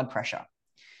reduce your blood pressure.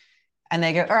 And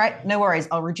they go, all right, no worries.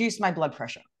 I'll reduce my blood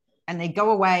pressure. And they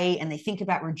go away and they think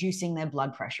about reducing their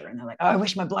blood pressure. And they're like, oh, I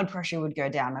wish my blood pressure would go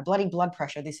down. My bloody blood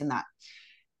pressure, this and that.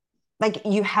 Like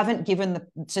you haven't given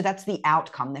so that's the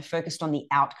outcome. They're focused on the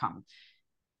outcome.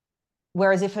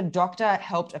 Whereas if a doctor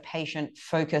helped a patient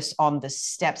focus on the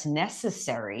steps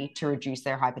necessary to reduce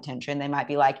their hypertension, they might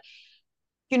be like,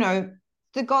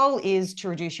 the goal is to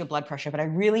reduce your blood pressure, but I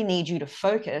really need you to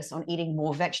focus on eating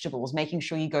more vegetables, making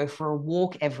sure you go for a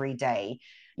walk every day,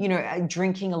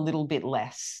 drinking a little bit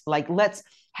less. Like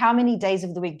how many days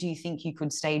of the week do you think you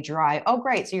could stay dry? Oh,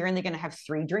 great. So you're only going to have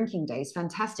 3 drinking days.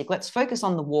 Fantastic. Let's focus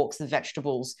on the walks, the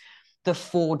vegetables, the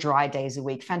 4 dry days a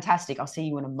week. Fantastic. I'll see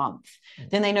you in a month.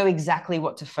 Then they know exactly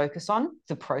what to focus on,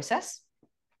 the process,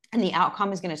 and the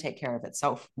outcome is going to take care of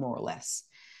itself more or less.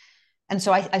 And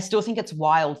so I still think it's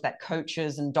wild that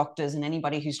coaches and doctors and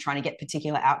anybody who's trying to get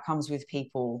particular outcomes with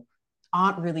people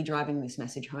aren't really driving this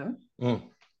message home.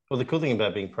 Well, the cool thing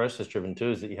about being process driven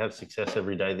too is that you have success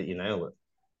every day that you nail it.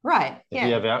 Right.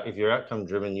 If you're outcome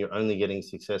driven, you're only getting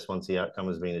success once the outcome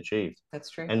has been achieved. That's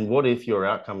true. And what if your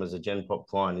outcome as a Gen Pop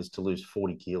client is to lose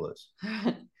 40 kilos?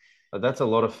 That's a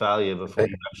lot of failure before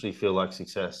you actually feel like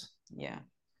success. Yeah.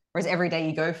 Whereas every day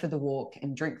you go for the walk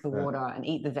and drink the water and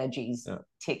eat the veggies,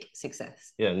 tick,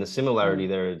 success. Yeah, and the similarity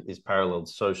there is paralleled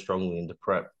so strongly into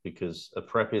prep, because a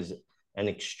prep is an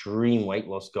extreme weight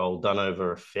loss goal done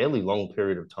over a fairly long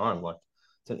period of time. Like,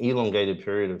 it's an elongated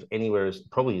period of anywhere as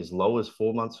probably as low as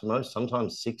 4 months for most,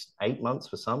 sometimes 6, 8 months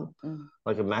for some.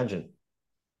 Like, imagine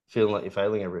feeling like you're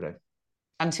failing every day.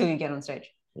 Until you get on stage.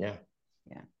 Yeah.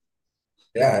 Yeah.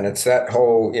 Yeah, and it's that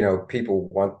whole, people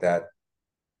want that,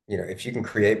 if you can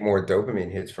create more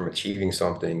dopamine hits from achieving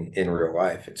something in real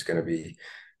life, it's going to be,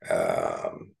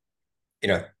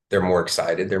 they're more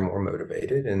excited, they're more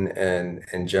motivated,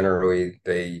 and generally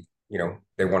they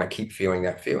want to keep feeling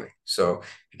that feeling. So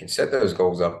if you can set those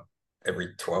goals up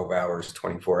every 12 hours,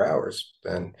 24 hours,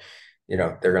 then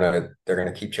they're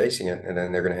gonna keep chasing it, and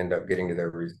then they're gonna end up getting to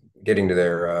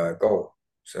their goal.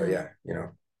 So yeah,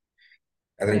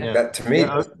 I think that, to me,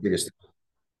 that's the biggest thing.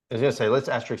 I was going to say, let's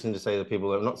asterisk and just say to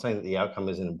people, I'm not saying that the outcome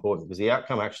isn't important, because the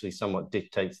outcome actually somewhat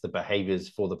dictates the behaviors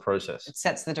for the process. It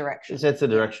sets the direction. It sets the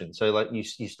direction. So like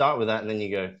you start with that, and then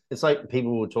you go, it's like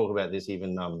people will talk about this,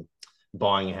 even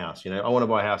buying a house. I want to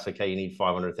buy a house. Okay, you need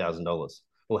 $500,000.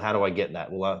 Well, how do I get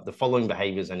that? Well, the following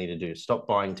behaviors I need to do: stop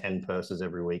buying 10 purses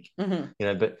every week.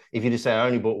 But if you just say, I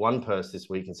only bought 1 purse this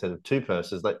week instead of 2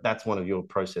 purses, that's one of your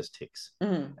process ticks.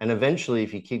 And eventually,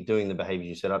 if you keep doing the behaviors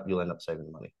you set up, you'll end up saving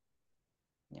money.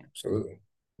 Yeah, absolutely.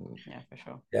 Yeah, for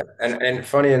sure. Yeah, and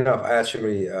funny enough, I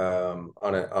actually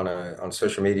on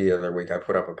social media the other week, I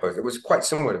put up a post. It was quite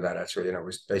similar to that, actually. It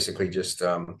was basically just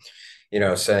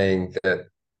saying that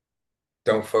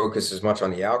don't focus as much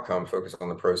on the outcome, focus on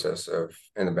the process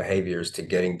and the behaviors to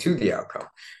getting to the outcome.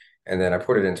 And then I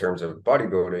put it in terms of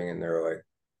bodybuilding, and they're like,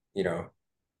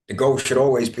 the goal should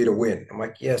always be to win. I'm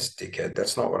like, yes, dickhead,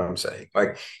 that's not what I'm saying.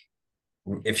 Like,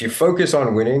 if you focus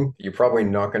on winning, you're probably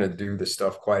not going to do the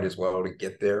stuff quite as well to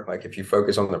get there. Like, if you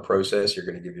focus on the process, you're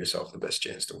going to give yourself the best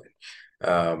chance to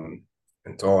win.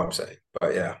 That's all I'm saying.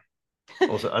 But yeah.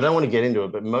 Also, I don't want to get into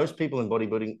it, but most people in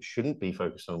bodybuilding shouldn't be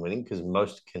focused on winning, because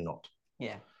most cannot.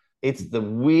 Yeah. It's the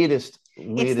weirdest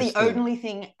it's the only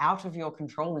thing out of your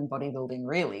control in bodybuilding,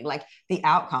 really. Like, the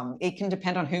outcome, it can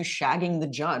depend on who's shagging the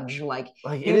judge. Like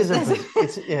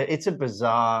it's a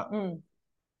bizarre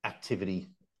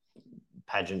activity,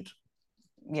 pageant.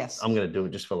 Yes. I'm going to do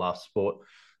it just for laughs, sport.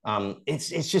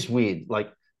 It's just weird.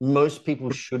 Like, most people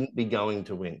shouldn't be going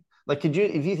to win. Like, if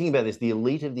you think about this, the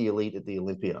elite of the elite at the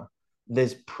Olympia,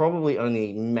 there's probably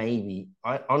only maybe,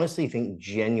 I honestly think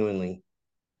genuinely,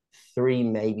 3,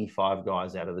 maybe 5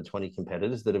 guys out of the 20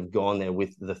 competitors that have gone there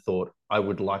with the thought, I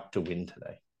would like to win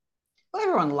today. Well,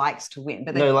 everyone likes to win,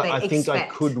 but I think I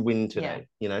could win today.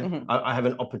 I have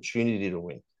an opportunity to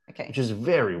win. Okay. Which is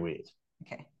very weird.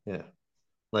 Okay. Yeah.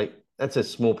 Like, that's a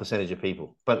small percentage of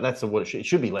people, but that's what it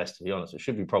should be less, to be honest. It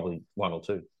should be probably 1 or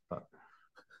 2.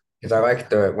 Because I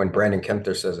like when Brandon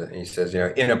Kempter says it, and he says,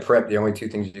 in a prep, the only 2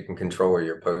 things you can control are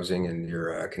your posing and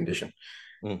your condition.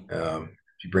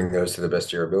 If you bring those to the best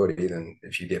of your ability, then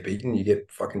if you get beaten, you get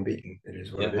fucking beaten. It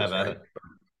is what it is. Have at right? it.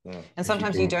 Yeah. And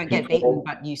sometimes you don't get beaten,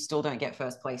 but you still don't get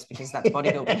first place, because that's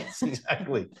bodybuilding. Yes,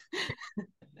 exactly.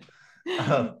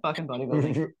 Fucking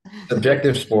bodybuilding.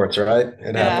 Subjective sports, right?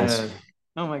 It happens.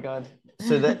 Oh my God.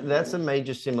 So that's the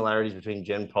major similarities between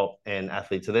Gen Pop and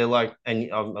athletes. So they're like,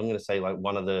 and I'm going to say, like,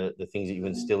 one of the things that you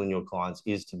instill in your clients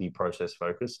is to be process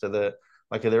focused.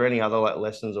 Are there any other like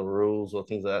lessons or rules or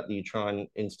things like that you try and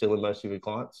instill in most of your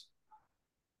clients?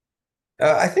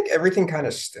 I think everything kind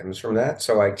of stems from that.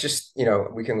 So like, just,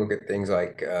 we can look at things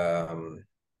like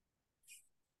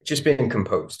just being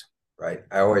composed, right?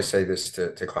 I always say this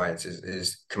to clients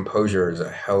is composure is a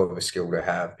hell of a skill to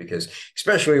have, because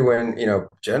especially when,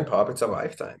 Gen Pop, it's a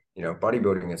lifetime,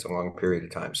 bodybuilding, it's a long period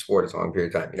of time, sport, it's a long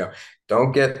period of time,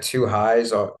 don't get too high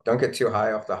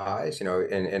off the highs,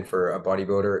 and for a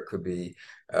bodybuilder, it could be,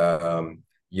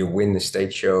 you win the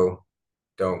state show,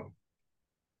 don't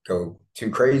go too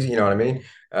crazy, you know what I mean?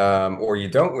 Or you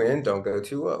don't win, don't go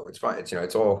too low. It's fine. It's,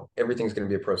 everything's going to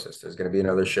be a process. There's going to be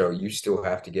another show. You still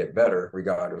have to get better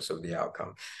regardless of the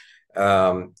outcome.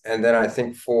 And then I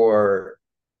think for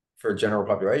general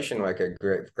population, like a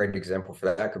great example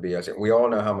for that could be, we all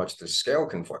know how much the scale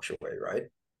can fluctuate, right?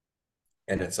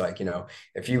 And it's like,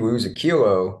 if you lose a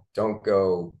kilo, don't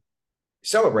go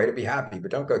celebrate it, be happy,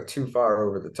 but don't go too far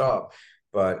over the top.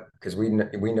 But because we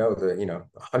know that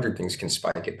 100 things can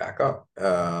spike it back up,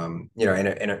 and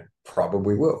it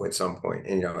probably will at some point,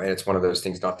 and it's one of those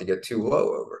things not to get too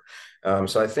low over.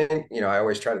 So I think I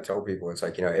always try to tell people, it's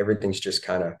like everything's just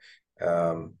kind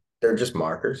of they're just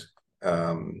markers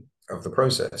of the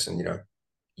process, and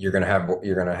you're gonna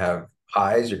have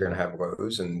highs, you're going to have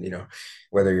lows. And,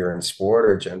 whether you're in sport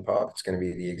or Gen Pop, it's going to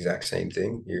be the exact same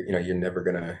thing. You're never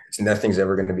going to, nothing's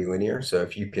ever going to be linear. So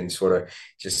if you can sort of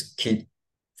just keep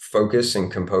focus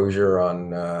and composure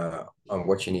on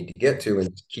what you need to get to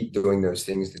and keep doing those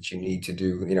things that you need to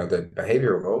do, the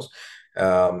behavioral goals,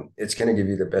 it's going to give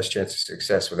you the best chance of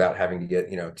success without having to get,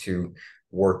 too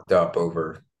worked up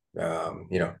over,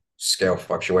 scale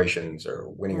fluctuations or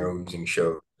winning or losing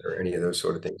shows or any of those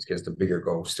sort of things, because the bigger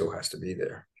goal still has to be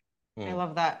there. I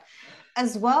love that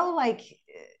as well. Like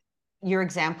your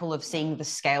example of seeing the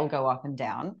scale go up and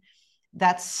down,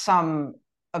 that's some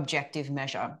objective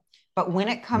measure. But when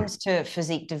it comes to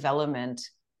physique development,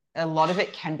 a lot of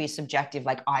it can be subjective.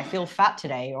 Like I feel fat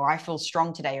today, or I feel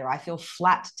strong today, or I feel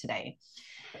flat today.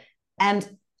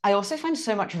 And I also find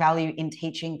so much value in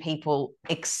teaching people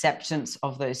acceptance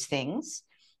of those things,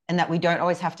 and that we don't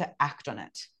always have to act on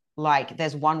it. Like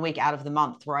there's 1 week out of the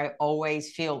month where I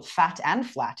always feel fat and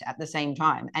flat at the same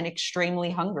time and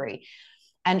extremely hungry.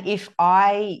 And if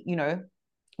I,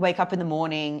 wake up in the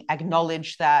morning,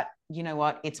 acknowledge that, you know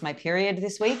what, it's my period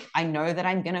this week, I know that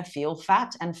I'm going to feel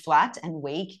fat and flat and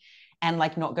weak and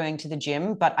like not going to the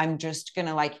gym, but I'm just going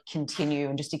to like continue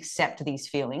and just accept these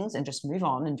feelings and just move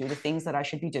on and do the things that I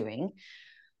should be doing.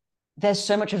 There's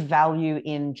so much of value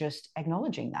in just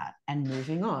acknowledging that and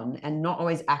moving on and not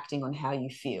always acting on how you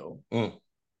feel.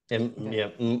 And yeah,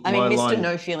 I mean, Mr.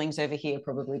 No Feelings over here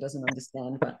probably doesn't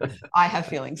understand, but I have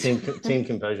feelings. Team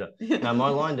composure. Now, my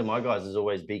line to my guys is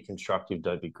always be constructive,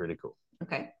 don't be critical.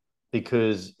 Okay.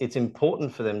 Because it's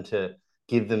important for them to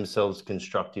give themselves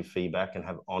constructive feedback and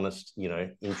have honest,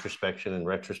 introspection and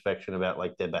retrospection about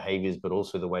like their behaviors, but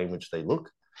also the way in which they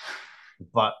look.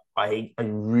 But I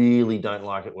really don't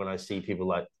like it when I see people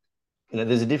like,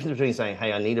 there's a difference between saying,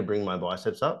 hey, I need to bring my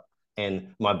biceps up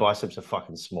and my biceps are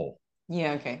fucking small.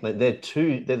 Yeah, okay. Like they're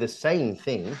the same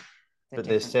thing, but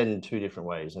they're said in two different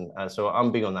ways. And so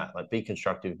I'm big on that, like be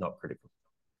constructive, not critical.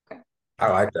 Okay. I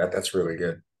like that. That's really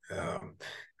good.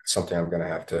 Something I'm going to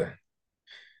have to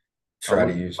try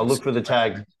to use. I'll look for the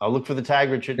tag. I'll look for the tag,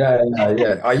 Richard. Yeah.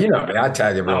 Oh, I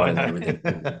tag everyone and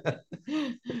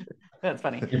everything. That's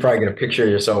funny. You're probably going to picture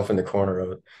yourself in the corner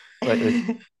of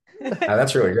it.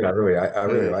 That's really good. I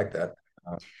really like that.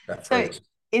 That phrase.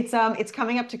 So it's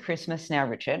coming up to Christmas now,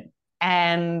 Richard,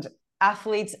 and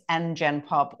athletes and Gen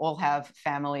Pop all have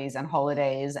families and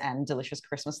holidays and delicious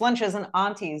Christmas lunches and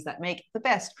aunties that make the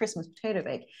best Christmas potato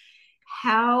bake.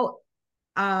 How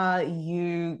are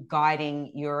you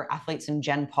guiding your athletes and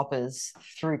Gen Poppers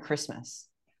through Christmas?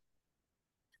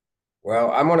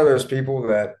 Well, I'm one of those people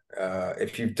that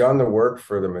if you've done the work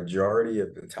for the majority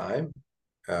of the time,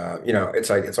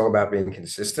 it's all about being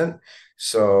consistent.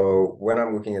 So when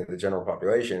I'm looking at the general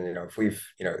population, if we've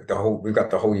got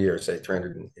the whole year, say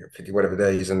 350 whatever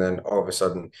days, and then all of a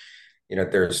sudden,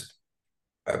 there's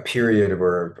a period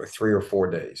where 3 or 4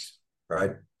 days,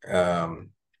 right?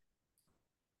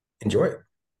 Enjoy it.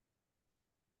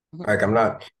 Like I'm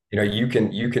not, you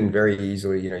can very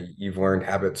easily, you've learned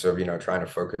habits of, trying to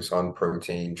focus on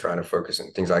protein, trying to focus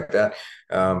on things like that.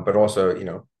 But also,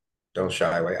 don't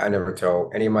shy away. I never tell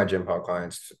any of my Gen Pop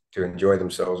clients to enjoy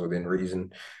themselves within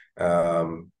reason.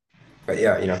 But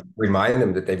yeah, remind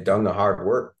them that they've done the hard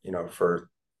work, for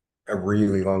a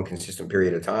really long, consistent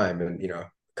period of time. And, a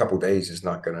couple of days is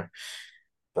not going to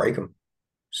break them.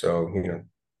 So,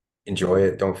 enjoy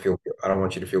it. I don't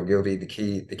want you to feel guilty. The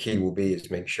key will be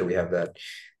is make sure we have that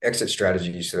exit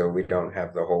strategy so we don't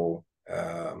have the whole,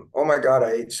 oh my God,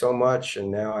 I ate so much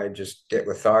and now I just get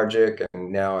lethargic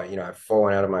and now, I've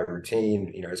fallen out of my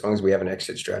routine. As long as we have an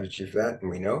exit strategy for that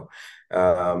and we know,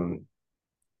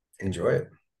 enjoy it.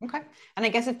 Okay. And I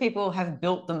guess if people have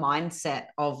built the mindset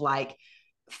of like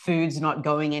food's not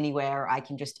going anywhere, I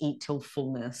can just eat till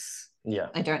fullness. Yeah.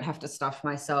 I don't have to stuff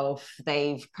myself.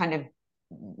 They've kind of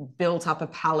built up a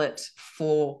palate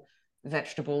for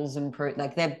vegetables and fruit.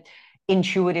 Like they're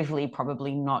intuitively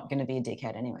probably not going to be a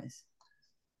dickhead anyways.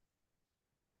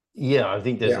 Yeah, I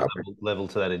think there's a level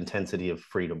to that intensity of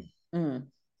freedom.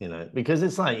 Because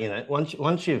it's like,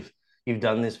 once you've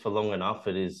done this for long enough,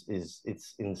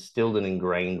 it's instilled and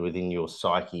ingrained within your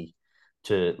psyche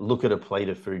to look at a plate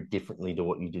of food differently to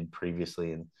what you did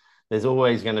previously. And there's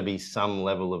always going to be some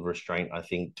level of restraint, I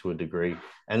think, to a degree.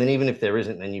 And then even if there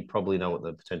isn't, then you probably know what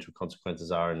the potential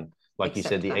consequences are. And like you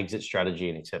said, the exit strategy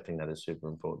and accepting that is super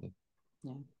important.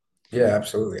 Yeah,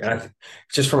 absolutely. And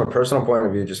just from a personal point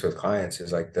of view, just with clients,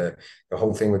 is like the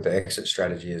whole thing with the exit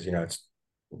strategy is, it's,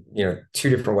 2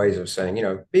 different ways of saying,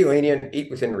 be lenient, eat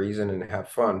within reason and have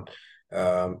fun,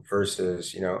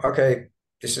 versus, okay,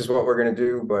 this is what we're going to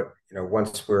do. But,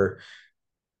 once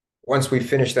we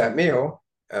finish that meal,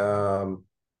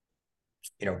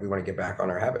 we want to get back on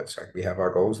our habits. Like we have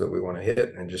our goals that we want to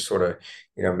hit, and just sort of,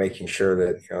 making sure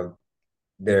that,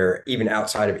 they're even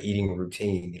outside of eating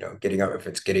routine, getting up, if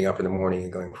it's getting up in the morning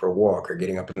and going for a walk, or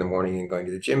getting up in the morning and going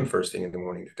to the gym first thing in the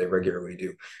morning that they regularly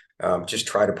do. Just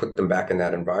try to put them back in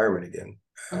that environment again,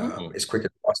 as quick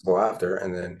as possible after.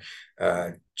 And then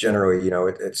generally,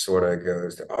 it sort of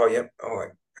goes to, oh, yep. Oh,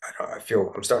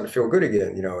 I'm starting to feel good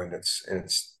again, and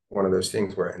it's one of those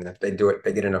things where, and if they do it,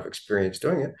 they get enough experience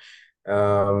doing it.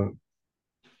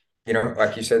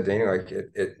 Like you said, Dana, like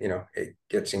it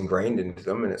gets ingrained into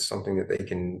them, and it's something that they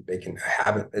can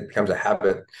habit. It becomes a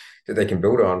habit that they can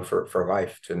build on for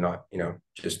life, to not,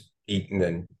 just eat and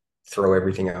then throw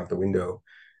everything out the window,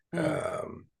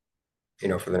 for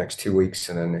the next 2 weeks,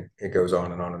 and then it goes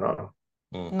on and on and on.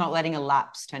 Not letting a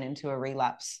lapse turn into a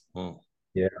relapse.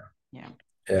 Yeah.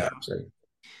 So,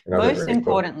 most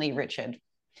importantly, Richard,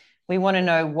 we want to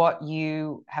know what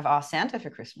you have asked Santa for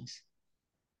Christmas.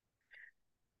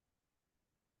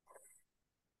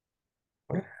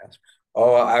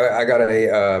 Oh, I got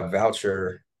a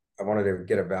voucher. I wanted to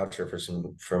get a voucher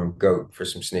from GOAT for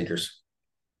some sneakers.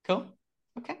 Cool.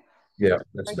 Okay. Yeah,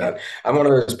 that's bad. I'm one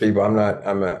of those people. I'm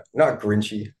not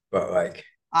Grinchy, but like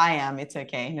I am. It's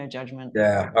okay. No judgment.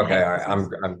 Yeah. Okay. All right.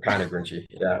 I'm kind of Grinchy.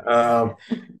 Yeah.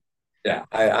 Yeah.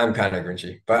 I'm kind of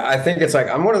Grinchy, but I think it's like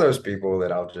I'm one of those people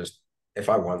that I'll just, if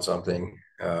I want something,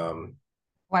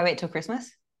 why wait till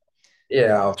Christmas?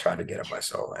 Yeah, I'll try to get it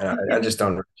myself, and I just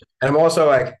don't. And I'm also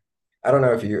like, I don't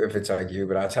know if it's like you,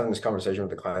 but I was having this conversation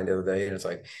with a client the other day, and it's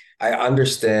like, I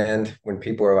understand when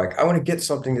people are like, I want to get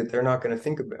something that they're not going to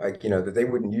think about, like, that they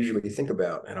wouldn't usually think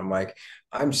about. And I'm like,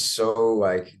 I'm so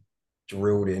like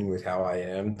drilled in with how I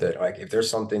am that like, if there's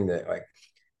something that like,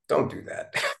 don't do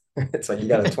that. It's like, you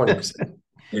got a 20%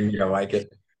 and you don't like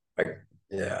it. Like,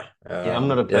 yeah. I'm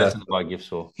not a person to buy gifts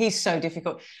for. He's so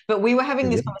difficult. But we were having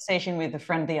this conversation with a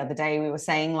friend the other day. We were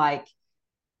saying like,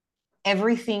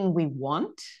 everything we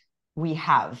want, we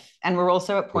have. And we're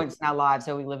also at points in our lives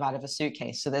where we live out of a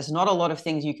suitcase. So there's not a lot of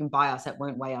things you can buy us that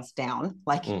won't weigh us down.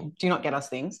 Like, do not get us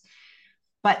things.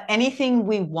 But anything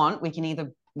we want,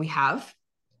 we have,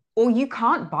 or you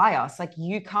can't buy us. Like,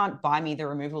 you can't buy me the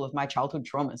removal of my childhood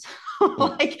traumas.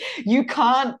 Like, you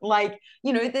can't, like,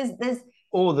 there's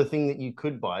or the thing that you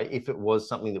could buy, if it was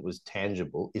something that was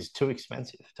tangible, is too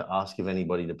expensive to ask of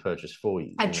anybody to purchase for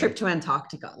you. A trip to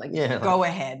Antarctica. Like, go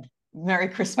ahead. Merry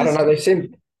Christmas. I don't know.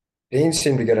 Dean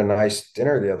seemed to get a nice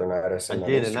dinner the other night. I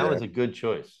did, and that was a good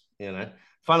choice.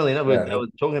 Funnily enough, I was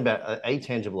talking about a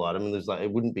tangible item, and there's like,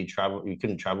 it wouldn't be travel. You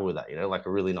couldn't travel with that, like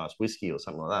a really nice whiskey or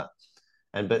something like that.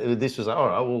 But this was like, all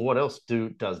right, well, what else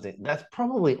does Dean? That's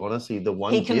probably honestly the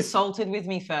one gift. He consulted with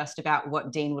me first about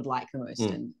what Dean would like the most.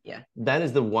 And that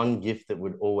is the one gift that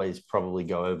would always probably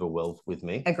go over well with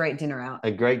me. A great dinner out.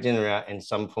 A great dinner out and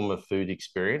some form of food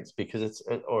experience, because it's,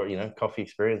 or, coffee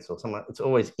experience or something. It's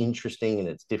always interesting and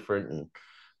it's different.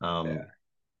 And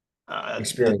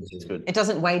experience. Good. It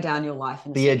doesn't weigh down your life.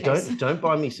 But don't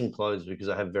buy me some clothes, because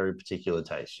I have very particular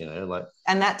taste, like.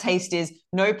 And that taste is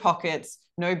no pockets,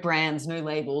 no brands, no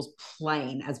labels,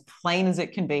 plain as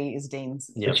it can be is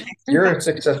Dean's. Yep. You're a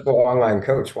successful online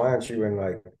coach. Why aren't you in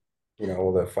like,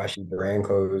 all the flashy brand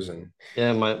clothes? And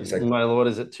my Lord,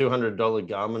 is it $200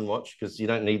 Garmin watch, because you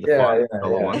don't need the $5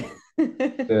 one.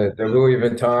 The Louis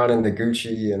Vuitton and the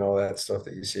Gucci and all that stuff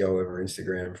that you see all over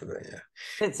Instagram for the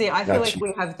But see, I feel like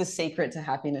we have the secret to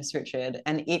happiness, Richard,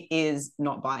 and it is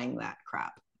not buying that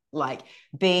crap. Like,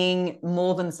 being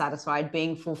more than satisfied,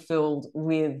 being fulfilled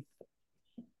with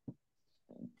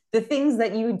the things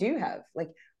that you do have, like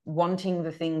wanting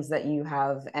the things that you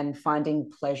have and finding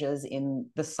pleasures in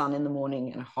the sun in the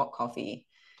morning and a hot coffee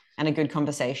and a good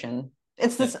conversation.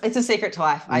 It's a secret to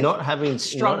life. Not having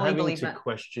to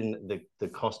question the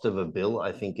cost of a bill,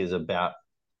 I think, is about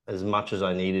as much as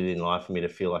I needed in life for me to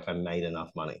feel like I made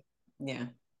enough money. Yeah.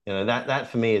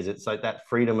 That for me it's like that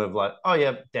freedom of like, oh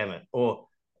yeah, damn it. Or,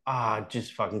 I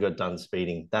just fucking got done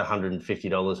speeding. That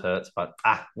 $150 hurts, but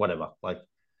whatever. Like,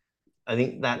 I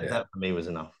think that for me was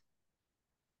enough.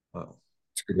 Wow.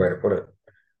 It's a good way to put it.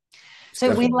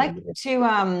 So we like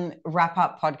to wrap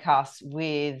up podcasts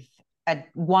with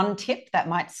one tip that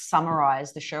might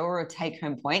summarize the show, or a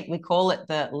take-home point. We call it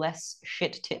the less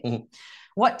shit tip. Mm-hmm.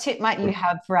 What tip might you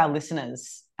have for our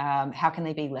listeners? How can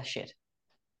they be less shit?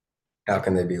 How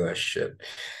can they be less shit?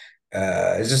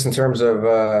 Is this in terms of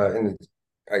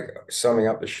summing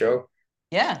up the show?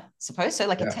 Yeah, suppose so.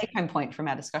 Like a take-home point from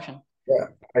our discussion. Yeah,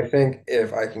 I think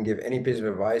if I can give any piece of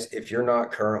advice, if you're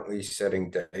not currently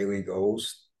setting daily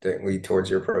goals that lead towards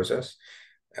your process,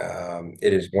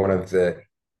 it is one of the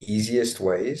easiest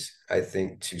ways, I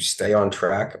think, to stay on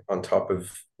track on top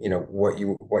of, what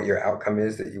your outcome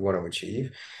is that you want to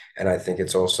achieve. And I think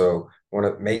it's also one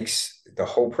of makes the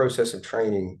whole process of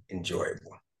training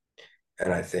enjoyable.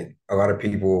 And I think a lot of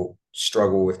people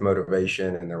struggle with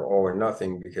motivation and they're all or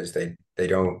nothing because they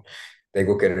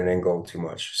look at an end goal too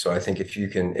much. So I think if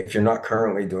you're not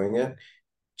currently doing it,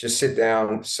 just sit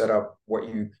down, set up what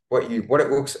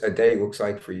a day looks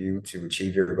like for you to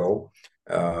achieve your goal.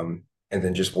 And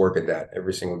then just work at that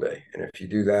every single day. And if you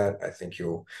do that, I think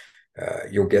you'll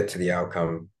get to the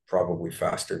outcome probably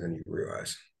faster than you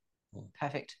realize.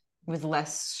 Perfect. With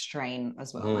less strain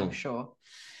as well, I'm sure.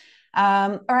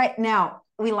 All right. Now,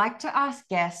 we like to ask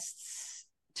guests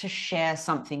to share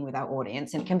something with our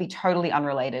audience, and it can be totally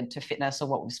unrelated to fitness or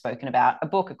what we've spoken about. A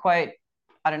book, a quote,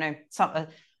 I don't know, something,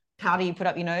 powder you put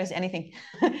up your nose, anything.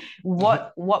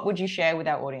 What would you share with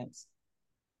our audience?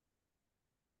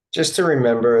 Just to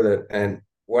remember that, and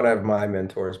one of my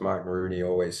mentors, Martin Rooney,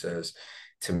 always says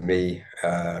to me,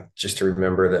 just to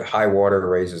remember that high water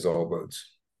raises all boats.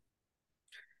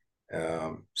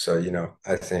 So,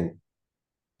 I think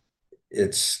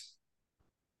it's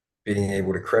being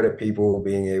able to credit people,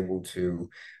 being able to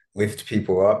lift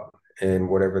people up in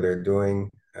whatever they're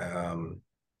doing,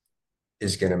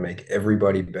 is going to make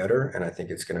everybody better. And I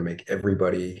think it's going to make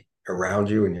everybody around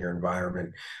you and your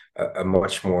environment a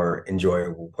much more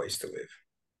enjoyable place to live.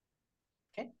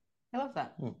 Okay. I love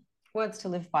that. Words to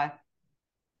live by.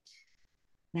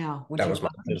 Now, I was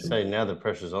going to say, now the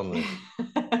pressure's on this.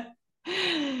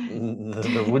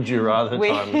 the would you rather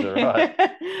times are right.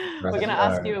 We're going to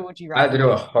ask you a would you rather. I had to do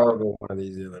a horrible one of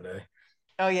these the other day.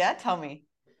 Oh, yeah? Tell me.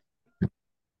 It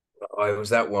was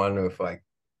that one of like,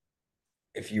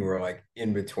 if you were like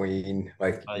in between,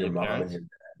 like your mom parents? and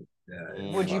your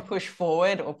dad. Would you push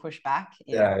forward or push back?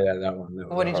 Yeah, that one.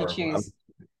 What did you choose?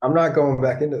 I'm not going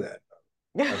back into that.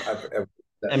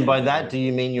 And by that, do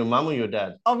you mean your mum or your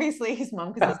dad? Obviously, his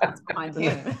mum, because he sits behind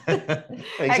him.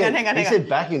 hang on. He said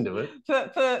back into it.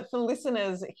 For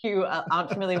listeners who aren't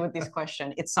familiar with this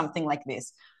question, it's something like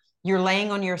this. You're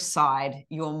laying on your side,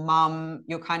 your mum,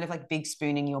 you're kind of like big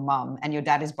spooning your mum, and your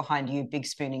dad is behind you, big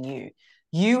spooning you.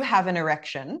 You have an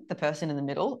erection, the person in the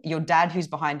middle. Your dad who's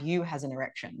behind you has an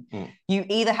erection. You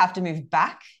either have to move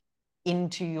back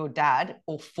into your dad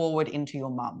or forward into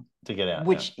your mum to get out.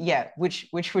 Which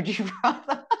would you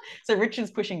rather? So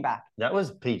Richard's pushing back. That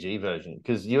was PG version,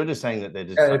 because you're just saying that they're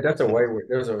just. That's a way.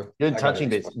 You're touching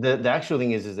bits. The actual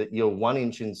thing is that you're 1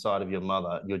 inch inside of your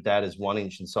mother. Your dad is 1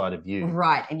 inch inside of you.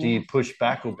 Right. And do you push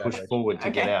back or push forward to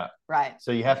get out? Right.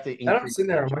 So you have to. I don't sit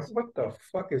there. I'm like, what the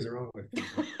fuck is wrong with you?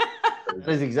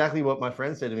 That's exactly what my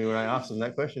friend said to me when I asked him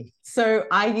that question. So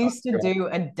I used to do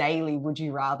a daily would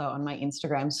you rather on my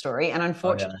Instagram story, and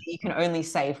unfortunately, you can only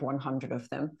save 100 of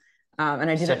them. And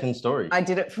I did story. I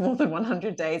did it for more than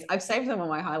 100 days. I've saved them on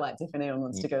my highlights if anyone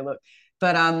wants to go look.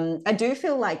 But I do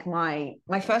feel like my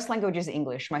first language is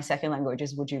English. My second language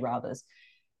is would you rathers.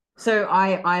 So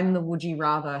I'm the would you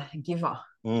rather giver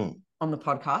on the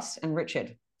podcast. And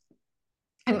Richard,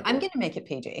 I'm going to make it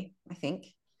PG, I think.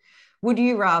 Would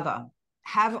you rather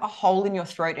have a hole in your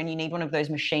throat and you need one of those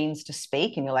machines to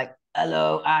speak and you're like,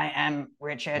 hello, I am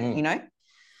Richard,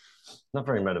 Not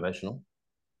very motivational.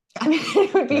 I mean,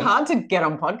 it would be hard to get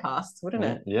on podcasts, wouldn't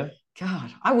it? Yeah.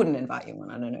 God, I wouldn't invite you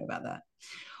on. I don't know about that.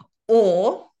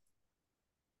 Or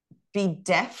be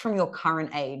deaf from your current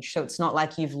age. So it's not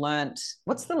like you've learnt,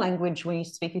 what's the language when you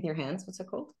speak with your hands? What's it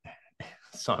called?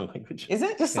 Sign language. Is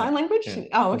it just sign language? Yeah.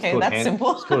 Oh, okay. That's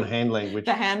simple. It's called hand language.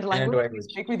 The hand language. You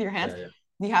speak with your hands. Yeah.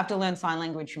 You have to learn sign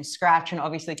language from scratch. And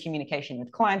obviously communication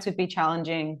with clients would be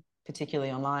challenging,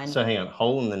 particularly online. So hang on,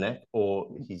 hole in the neck or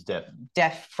he's deaf?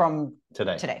 Deaf from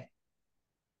today.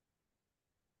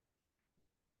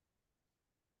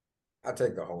 I'll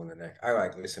take the hole in the neck. I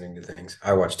like listening to things.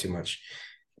 I watch too much.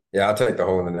 Yeah, I'll take the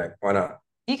hole in the neck. Why not?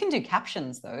 You can do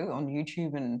captions though on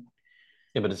YouTube and.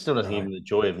 Yeah, but it still doesn't give you the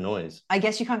joy of noise. I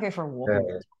guess you can't go for a walk.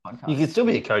 Yeah. You can still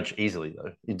be a coach easily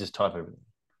though. You just type everything.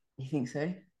 You think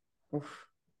so? Oof.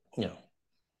 Yeah.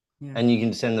 And you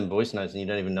can send them voice notes and you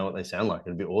don't even know what they sound like.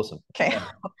 It'd be awesome. Okay.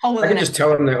 I can just tell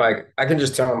them that I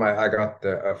got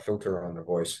the filter on the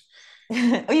voice.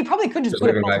 Well, you probably could just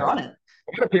put a filter on it.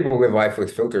 A lot of people live life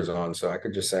with filters on, so I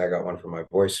could just say I got one for my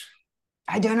voice.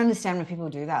 I don't understand when people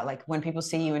do that. Like when people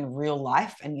see you in real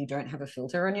life and you don't have a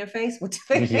filter on your face, what do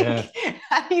they think?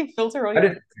 How do you filter on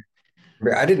your face?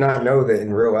 I did not know that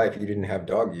in real life you didn't have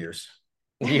dog ears.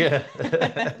 Yeah.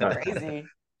 Crazy.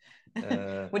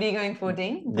 What are you going for,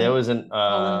 Dean? There was an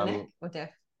hole in the neck or deaf?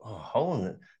 Oh, hole in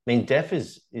it. I mean, deaf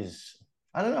is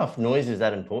I don't know if noise is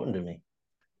that important to me.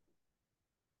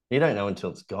 You don't know until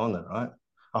it's gone, though, right?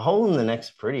 A hole in the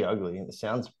neck's pretty ugly. It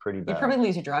sounds pretty You bad. probably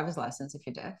lose your driver's license if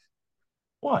you're deaf.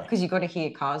 Why? Because you got to hear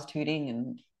cars tooting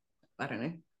and I don't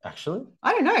know. Actually?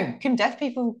 I don't know. Can deaf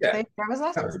people take driver's No,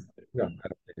 license? no, I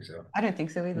don't think so. I don't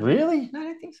think so either. Really? No, I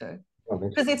don't think so. I don't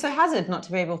think Because so. it's a hazard not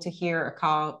to be able to hear a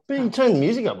car. But you turn the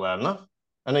music up loud enough.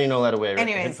 I know you're not allowed to wear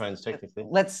Anyways, headphones technically.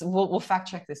 We'll fact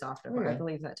check this after, but I Okay.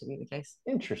 believe that to be the case.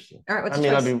 Interesting. All right, what's I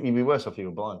your mean, choice? you'd be worse off if you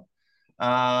were blind.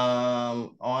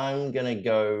 I'm gonna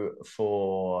go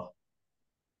for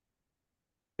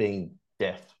being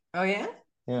deaf. Oh yeah?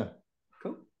 Yeah.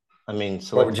 Cool. I mean,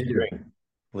 What would selective you do? hearing.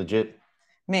 Legit.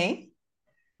 Me?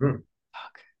 Hmm.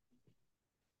 Fuck.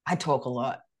 I talk a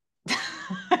lot.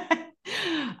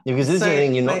 Because this is the So,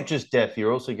 thing, you're not like- just deaf,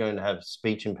 you're also going to have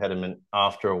speech impediment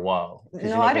after a while. 'cause No,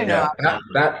 you're not I don't gonna know. be able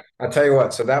to- That I'll tell you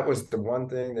what. So that was the one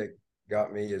thing that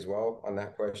got me as well on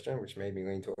that question, which made me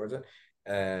lean towards it.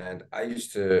 And I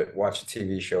used to watch a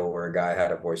TV show where a guy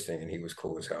had a voice thing and he was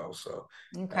cool as hell. So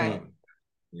Okay.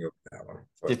 you go with that one.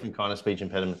 But different kind of speech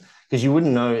impediment. Because you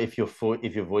wouldn't know if your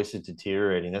voice is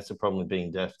deteriorating. That's the problem with being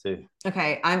deaf too.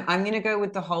 Okay, I'm gonna go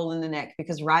with the hole in the neck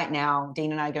because right now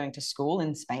Dean and I are going to school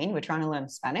in Spain. We're trying to learn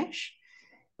Spanish.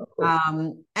 cool.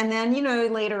 And then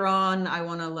later on I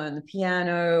want to learn the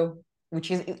piano, which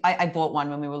is I bought one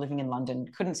when we were living in London,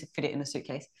 couldn't fit it in a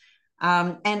suitcase.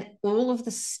 And all of the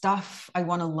stuff I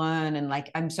want to learn, and like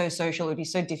I'm so social, it would be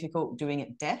so difficult doing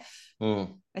it deaf.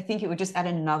 I think it would just add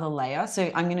another layer. So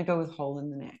I'm going to go with hole in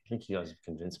the neck. I think you guys have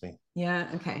convinced me. Yeah.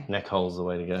 Okay. Neck hole's the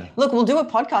way to go. Look, we'll do a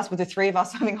podcast with the three of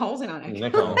us having holes in our neck.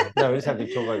 Neck hole. No, we just have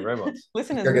to talk like robots.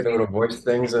 Listeners, Go get the little voice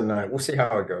things, and we'll see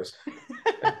how it goes.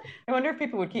 I wonder if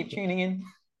people would keep tuning in.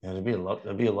 Yeah, there'd be a lot.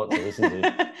 There'd be a lot to listen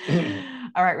to.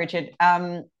 All right, Richard.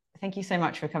 Thank you so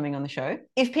much for coming on the show.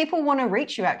 If people want to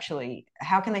reach you, actually,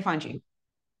 how can they find you?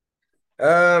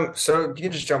 So you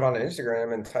can just jump on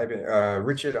Instagram and type in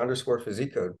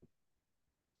Richard_physique code.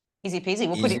 Easy peasy.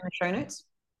 We'll put it in the show notes.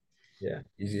 Yeah,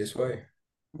 easiest way.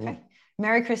 Okay.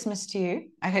 Merry Christmas to you.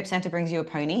 I hope Santa brings you a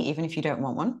pony, even if you don't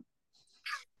want one.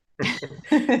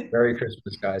 Merry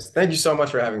Christmas, guys. Thank you so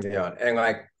much for having me on. And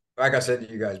like I said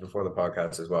to you guys before the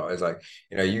podcast as well, it's like,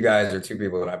 you guys are two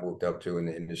people that I've looked up to in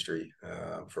the industry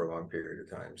for a long period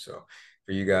of time. So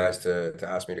for you guys to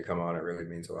ask me to come on, it really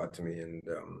means a lot to me. And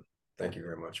thank you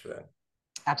very much for that.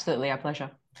 Absolutely, our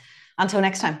pleasure. Until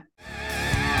next time.